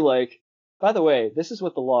to say, like, by the way, this is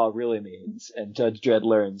what the law really means, and Judge Dredd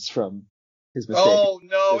learns from his mistake. Oh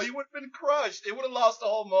no, he would have been crushed. It would have lost the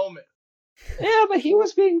whole moment. Yeah, but he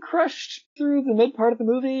was being crushed through the mid part of the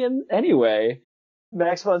movie, and anyway.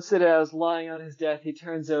 Max von Sydow is lying on his death. He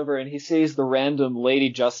turns over and he sees the random Lady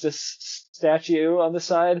Justice statue on the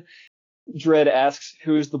side. Dredd asks,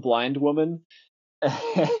 "Who's the blind woman?"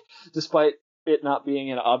 Despite it not being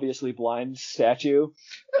an obviously blind statue.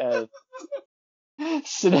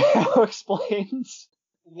 Sydow explains.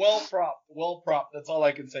 Well propped. That's all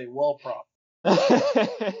I can say. Well propped.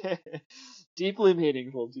 Deeply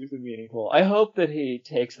meaningful, deeply meaningful. I hope that he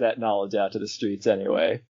takes that knowledge out to the streets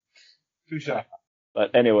anyway. Touche.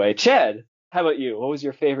 But anyway, Chad, how about you? What was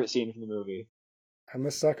your favorite scene from the movie? I'm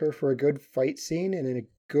a sucker for a good fight scene and in a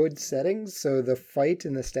good setting. So the fight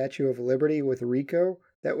in the Statue of Liberty with Rico,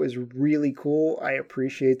 that was really cool. I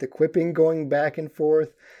appreciate the quipping going back and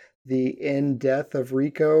forth. The end death of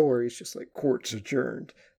Rico, where he's just like, court's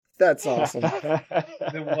adjourned. That's awesome.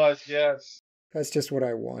 It was, yes. That's just what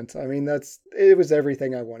I want. I mean, it was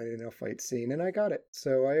everything I wanted in a fight scene, and I got it.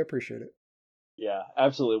 So I appreciate it. Yeah,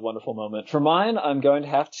 absolutely wonderful moment. For mine, I'm going to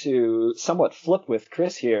have to somewhat flip with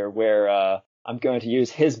Chris here, where I'm going to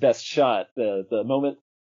use his best shot, the moment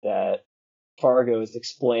that Fargo is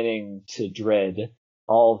explaining to Dredd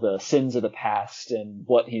all the sins of the past and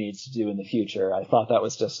what he needs to do in the future. I thought that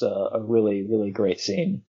was just a really, really great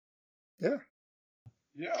scene. Yeah.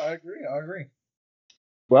 Yeah, I agree.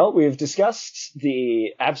 Well, we've discussed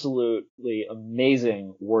the absolutely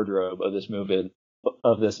amazing wardrobe of this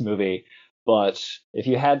movie, but if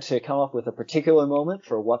you had to come up with a particular moment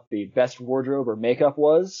for what the best wardrobe or makeup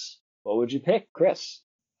was, what would you pick, Chris?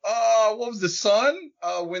 What was the sun?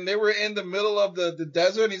 When they were in the middle of the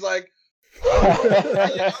desert, and he's like, whoever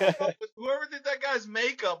did that guy's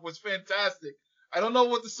makeup was fantastic. I don't know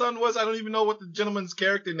what the son was. I don't even know what the gentleman's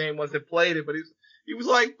character name was that played it, but he was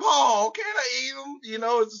like, Paul, can I eat him? You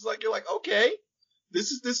know, it's just like, you're like, okay,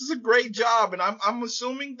 this is a great job. And I'm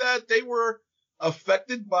assuming that they were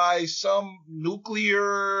affected by some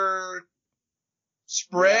nuclear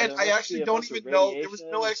spread. Yeah, I actually don't even know. There was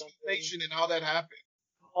no explanation in how that happened.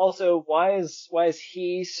 Also, why is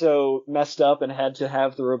he so messed up and had to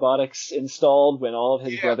have the robotics installed when all of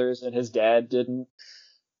his brothers and his dad didn't?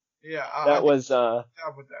 Yeah, that was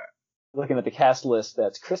with that. Looking at the cast list.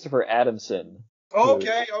 That's Christopher Adamson.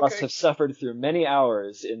 Okay. Must have suffered through many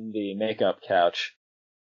hours in the makeup couch.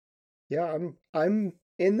 Yeah, I'm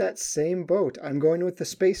in that same boat. I'm going with the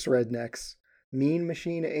space rednecks, Mean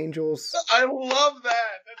Machine Angels. I love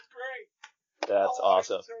that. That's great. That's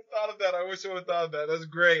awesome. I wish I would have thought of that. That's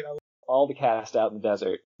great. All the cast out in the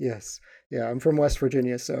desert. Yes. Yeah, I'm from West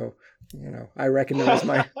Virginia, so, I recognize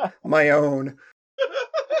my own.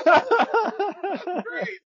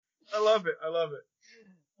 Great. I love it.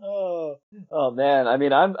 Oh man. I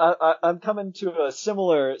mean, I'm coming to a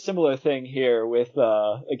similar thing here with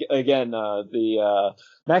the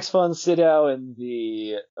Max von Sydow in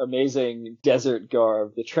the amazing desert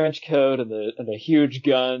garb, the trench coat and the huge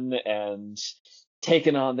gun, and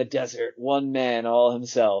taking on the desert, one man all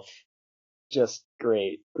himself. Just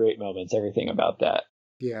great moments. Everything about that.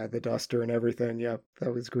 Yeah, the duster and everything. Yep,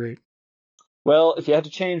 that was great. Well, if you had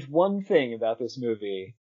to change one thing about this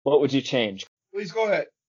movie, what would you change? Please go ahead.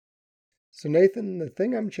 So Nathan, the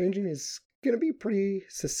thing I'm changing is going to be pretty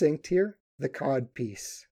succinct here. The cod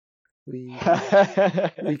piece. We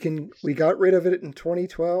got rid of it in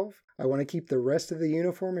 2012. I want to keep the rest of the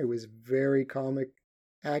uniform. It was very comic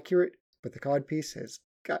accurate, but the cod piece has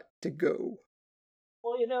got to go.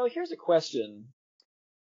 Well, here's a question.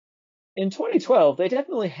 In 2012, they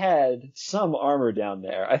definitely had some armor down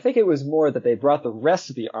there. I think it was more that they brought the rest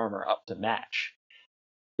of the armor up to match.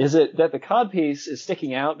 Is it that the codpiece is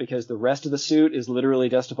sticking out because the rest of the suit is literally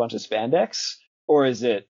just a bunch of spandex? Or is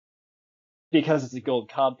it because it's a gold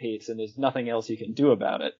codpiece and there's nothing else you can do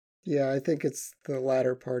about it? Yeah, I think it's the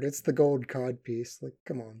latter part. It's the gold codpiece. Like,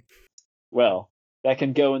 come on. Well, that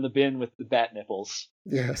can go in the bin with the bat nipples.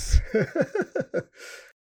 Yes.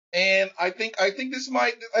 And I think this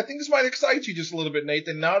might excite you just a little bit,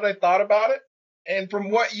 Nathan. Now that I thought about it, and from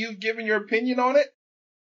what you've given your opinion on it,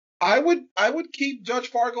 I would keep Judge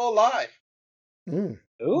Fargo alive. Mm.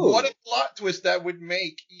 Ooh. What a plot twist that would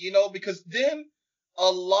make, because then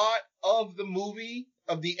a lot of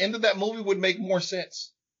the end of that movie would make more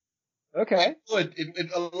sense. Okay.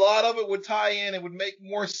 A lot of it would tie in. It would make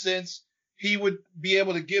more sense. He would be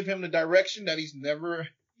able to give him the direction that he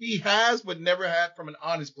has, but never had from an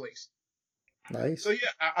honest place. Nice. So yeah,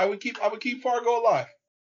 I would keep Fargo alive.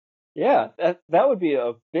 Yeah, that would be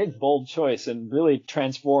a big, bold choice and really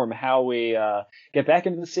transform how we get back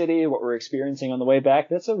into the city, what we're experiencing on the way back.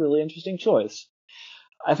 That's a really interesting choice.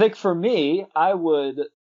 I think for me, I would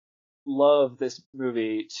love this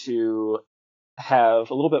movie to have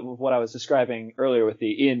a little bit of what I was describing earlier with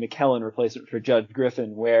the Ian McKellen replacement for Judge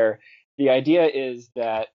Griffin, where the idea is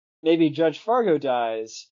that maybe Judge Fargo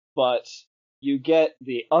dies, but you get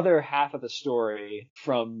the other half of the story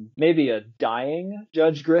from maybe a dying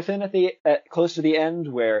Judge Griffin at close to the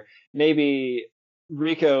end, where maybe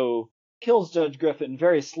Rico kills Judge Griffin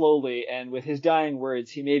very slowly, and with his dying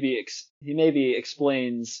words, he maybe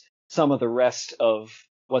explains some of the rest of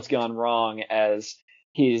what's gone wrong as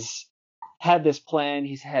he's had this plan.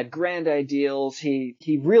 He's had grand ideals.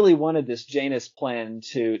 He really wanted this Janus plan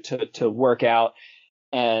to work out,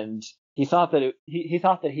 and he thought that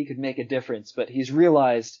he could make a difference. But he's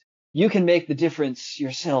realized you can make the difference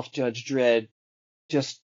yourself, Judge Dredd.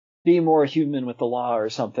 Just be more human with the law or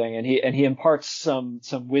something. And he imparts some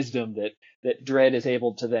wisdom that Dredd is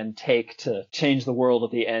able to then take to change the world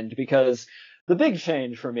at the end. Because the big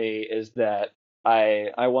change for me is that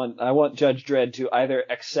I want Judge Dredd to either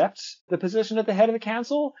accept the position at the head of the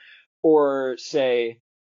council or say,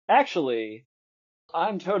 actually,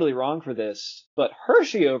 I'm totally wrong for this, but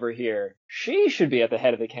Hershey over here, she should be at the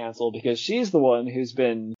head of the council because she's the one who's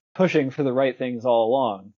been pushing for the right things all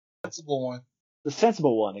along. Sensible one. The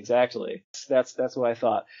sensible one, exactly. That's what I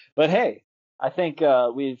thought. But hey, I think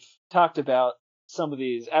we've talked about some of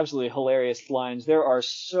these absolutely hilarious lines. There are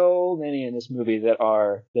so many in this movie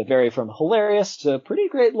that vary from hilarious to pretty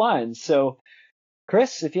great lines. So,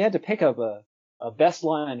 Chris, if you had to pick up a best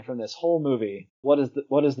line from this whole movie, what is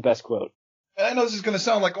the best quote? And I know this is going to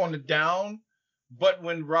sound like on the down, but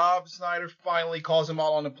when Rob Snyder finally calls him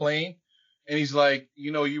out on the plane, and he's like,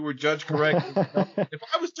 you were judged correctly. If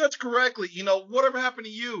I was judged correctly, whatever happened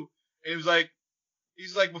to you? And he's like,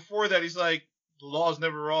 before that, he's like, the law's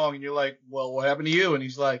never wrong. And you're like, well, what happened to you? And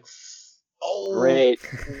he's like, oh.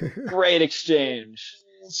 Great exchange.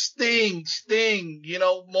 Sting,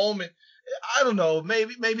 moment. I don't know.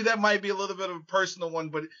 Maybe that might be a little bit of a personal one,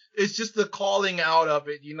 but it's just the calling out of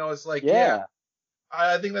it. It's like, yeah.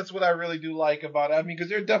 I think that's what I really do like about it. I mean, because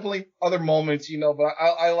there are definitely other moments, but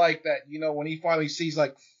I like that, when he finally sees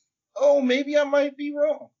like, oh, maybe I might be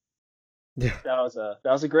wrong. Yeah. That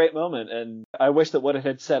was a great moment, and I wish that what it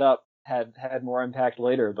had set up had more impact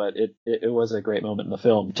later, but it was a great moment in the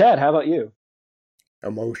film. Chad, how about you?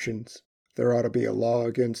 Emotions. There ought to be a law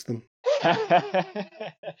against them.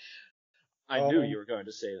 I knew you were going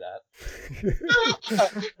to say that.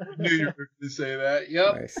 I knew you were going to say that.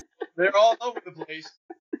 Yep. Nice. They're all over the place.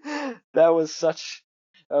 That was such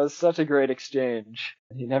a great exchange.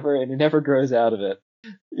 He never grows out of it.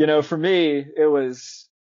 For me, it was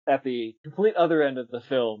at the complete other end of the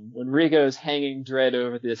film when Rigo's hanging Dredd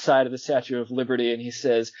over the side of the Statue of Liberty and he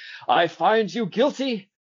says, "I find you guilty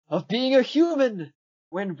of being a human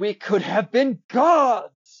when we could have been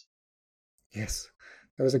gods." Yes.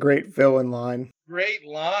 That was a great villain line. Great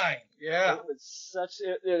line. Yeah.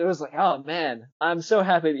 It was like, oh man, I'm so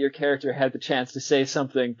happy that your character had the chance to say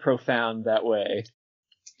something profound that way.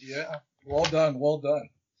 Yeah. Well done.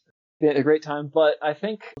 A great time, but I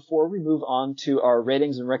think before we move on to our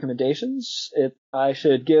ratings and recommendations, I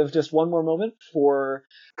should give just one more moment for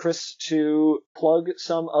Chris to plug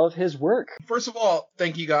some of his work. First of all,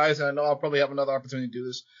 thank you guys. I know I'll probably have another opportunity to do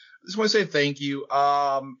this. I just want to say thank you.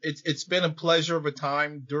 It's been a pleasure of a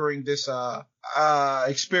time during this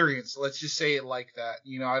experience. Let's just say it like that.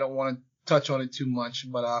 I don't want to touch on it too much,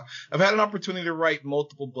 but I've had an opportunity to write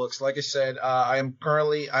multiple books. Like I said, I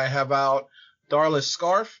have out Darla's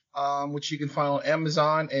Scarf, which you can find on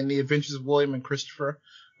Amazon, and The Adventures of William and Christopher,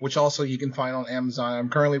 which also you can find on Amazon. I'm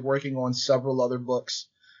currently working on several other books,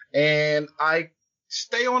 and I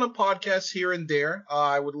stay on a podcast here and there.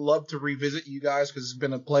 I would love to revisit you guys because it's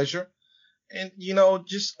been a pleasure. And,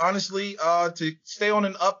 just honestly, to stay on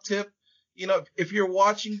an up tip, if you're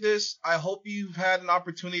watching this, I hope you've had an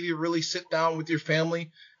opportunity to really sit down with your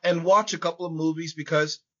family and watch a couple of movies,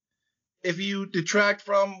 because if you detract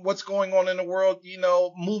from what's going on in the world,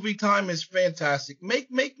 movie time is fantastic. Make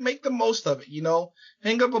the most of it,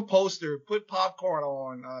 hang up a poster, put popcorn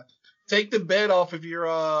on, take the bed off of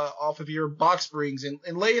your box springs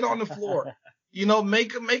and lay it on the floor.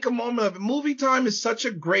 Make a moment of it. Movie time is such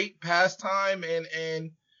a great pastime,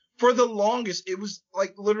 and for the longest, it was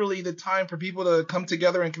like literally the time for people to come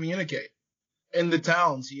together and communicate in the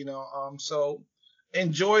towns, so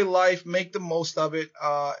enjoy life, make the most of it.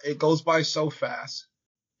 It goes by so fast.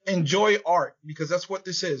 Enjoy art, because that's what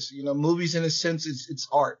this is. Movies in a sense, it's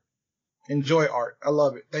art. Enjoy art. I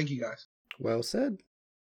love it. Thank you guys. Well said.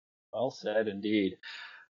 Well said indeed.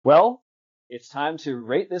 Well, it's time to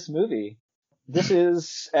rate this movie. This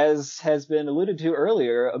is, as has been alluded to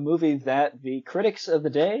earlier, a movie that the critics of the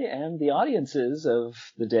day and the audiences of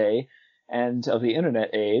the day and of the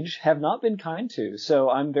internet age have not been kind to. So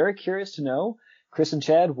I'm very curious to know, Chris and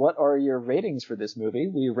Chad, what are your ratings for this movie?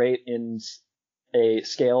 We rate in a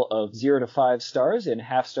scale of 0 to 5 stars in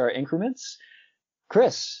half-star increments.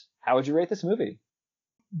 Chris, how would you rate this movie?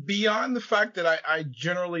 Beyond the fact that I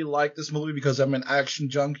generally like this movie because I'm an action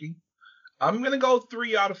junkie, I'm going to go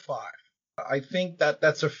 3 out of 5. I think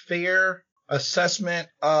that's a fair assessment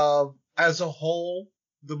of, as a whole,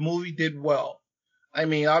 the movie did well. I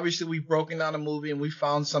mean, obviously we've broken down a movie and we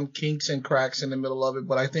found some kinks and cracks in the middle of it,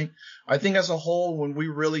 but I think as a whole, when we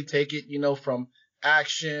really take it, from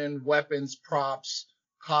action, weapons, props,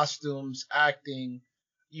 costumes, acting,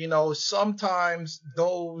 sometimes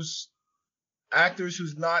those actors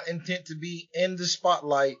who's not intent to be in the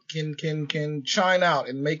spotlight can shine out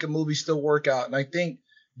and make a movie still work out. And I think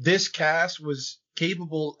this cast was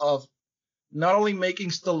capable of not only making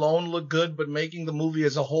Stallone look good, but making the movie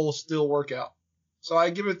as a whole still work out. So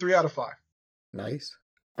I give it 3 out of 5. Nice.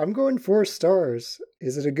 I'm going 4 stars.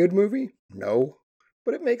 Is it a good movie? No.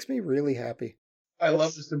 But it makes me really happy. I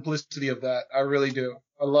love the simplicity of that. I really do.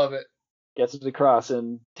 I love it. Gets it across,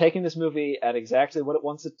 and taking this movie at exactly what it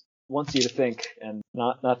wants you to think, and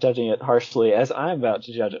not judging it harshly as I'm about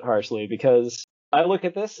to judge it harshly, because I look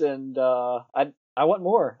at this and I want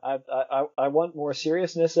more. I want more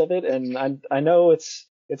seriousness of it, and I know it's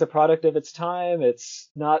a product of its time. It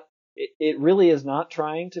really is not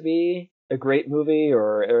trying to be a great movie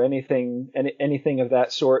or anything of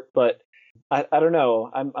that sort, but I don't know.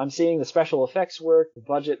 I'm seeing the special effects work, the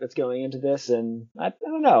budget that's going into this, and I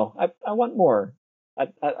don't know. I want more.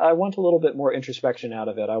 I want a little bit more introspection out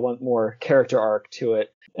of it. I want more character arc to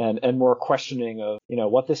it, and more questioning of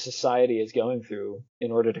what this society is going through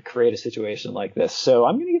in order to create a situation like this. So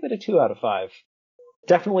I'm going to give it a 2 out of 5.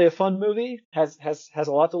 Definitely a fun movie. Has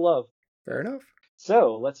a lot to love. Fair enough.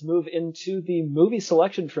 So let's move into the movie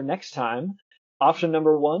selection for next time. Option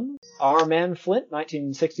number 1, Our Man Flint,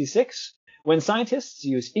 1966. When scientists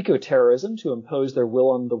use ecoterrorism to impose their will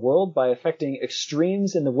on the world by affecting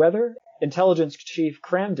extremes in the weather, Intelligence Chief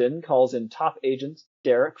Cramden calls in top agent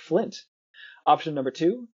Derek Flint. Option number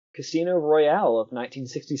 2, Casino Royale of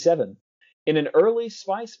 1967. In an early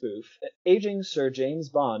spy spoof, aging Sir James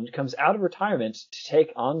Bond comes out of retirement to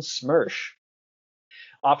take on Smersh.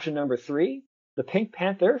 Option number 3, The Pink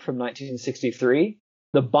Panther from 1963.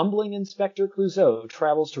 The bumbling Inspector Clouseau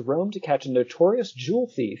travels to Rome to catch a notorious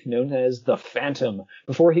jewel thief known as the Phantom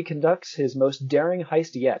before he conducts his most daring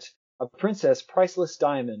heist yet, a princess priceless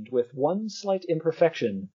diamond with one slight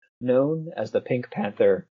imperfection, known as the Pink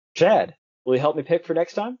Panther. Chad, will you help me pick for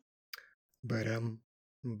next time? Pink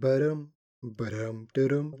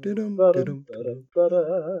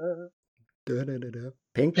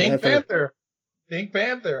Panther. Pink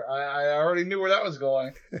Panther. I already knew where that was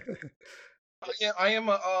going. I am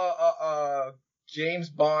a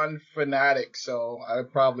James Bond fanatic, so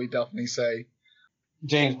I'd probably definitely say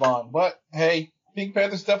James Bond. But hey, Pink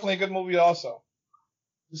Panther's definitely a good movie also.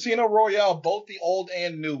 Casino Royale, both the old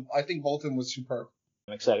and new. I think both of them was superb.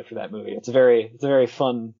 I'm excited for that movie. It's a very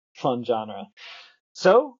fun genre.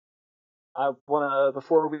 So, I want to,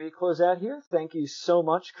 before we close out here, thank you so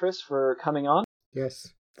much, Chris, for coming on.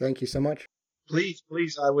 Yes, thank you so much. Please,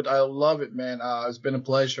 I love it, man. It's been a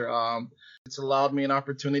pleasure. It's allowed me an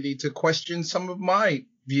opportunity to question some of my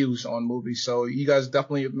views on movies. So you guys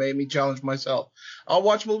definitely have made me challenge myself. I'll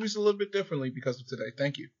watch movies a little bit differently because of today.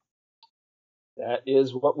 Thank you. That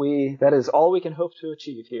is all we can hope to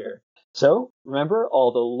achieve here. So, remember,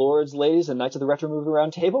 all the lords, ladies, and knights of the Retro Movie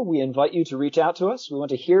Roundtable, we invite you to reach out to us. We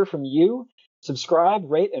want to hear from you. Subscribe,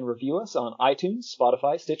 rate, and review us on iTunes,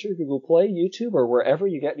 Spotify, Stitcher, Google Play, YouTube, or wherever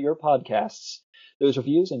you get your podcasts. Those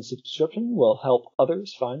reviews and subscription will help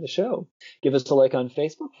others find the show. Give us a like on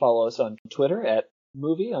Facebook, follow us on Twitter at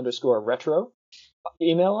movie_retro.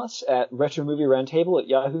 Email us at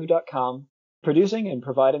retromovieroundtable@yahoo.com. Producing and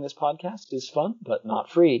providing this podcast is fun, but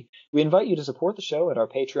not free. We invite you to support the show at our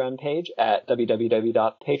Patreon page at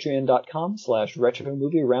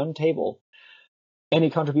www.patreon.com/retromovieroundtable.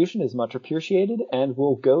 Any contribution is much appreciated and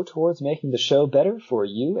will go towards making the show better for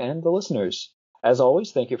you and the listeners. As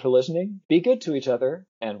always, thank you for listening, be good to each other,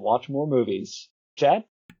 and watch more movies. Chad?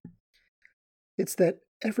 It's that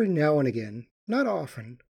every now and again, not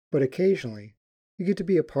often, but occasionally, you get to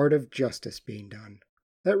be a part of justice being done.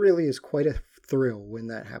 That really is quite a thrill when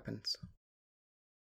that happens.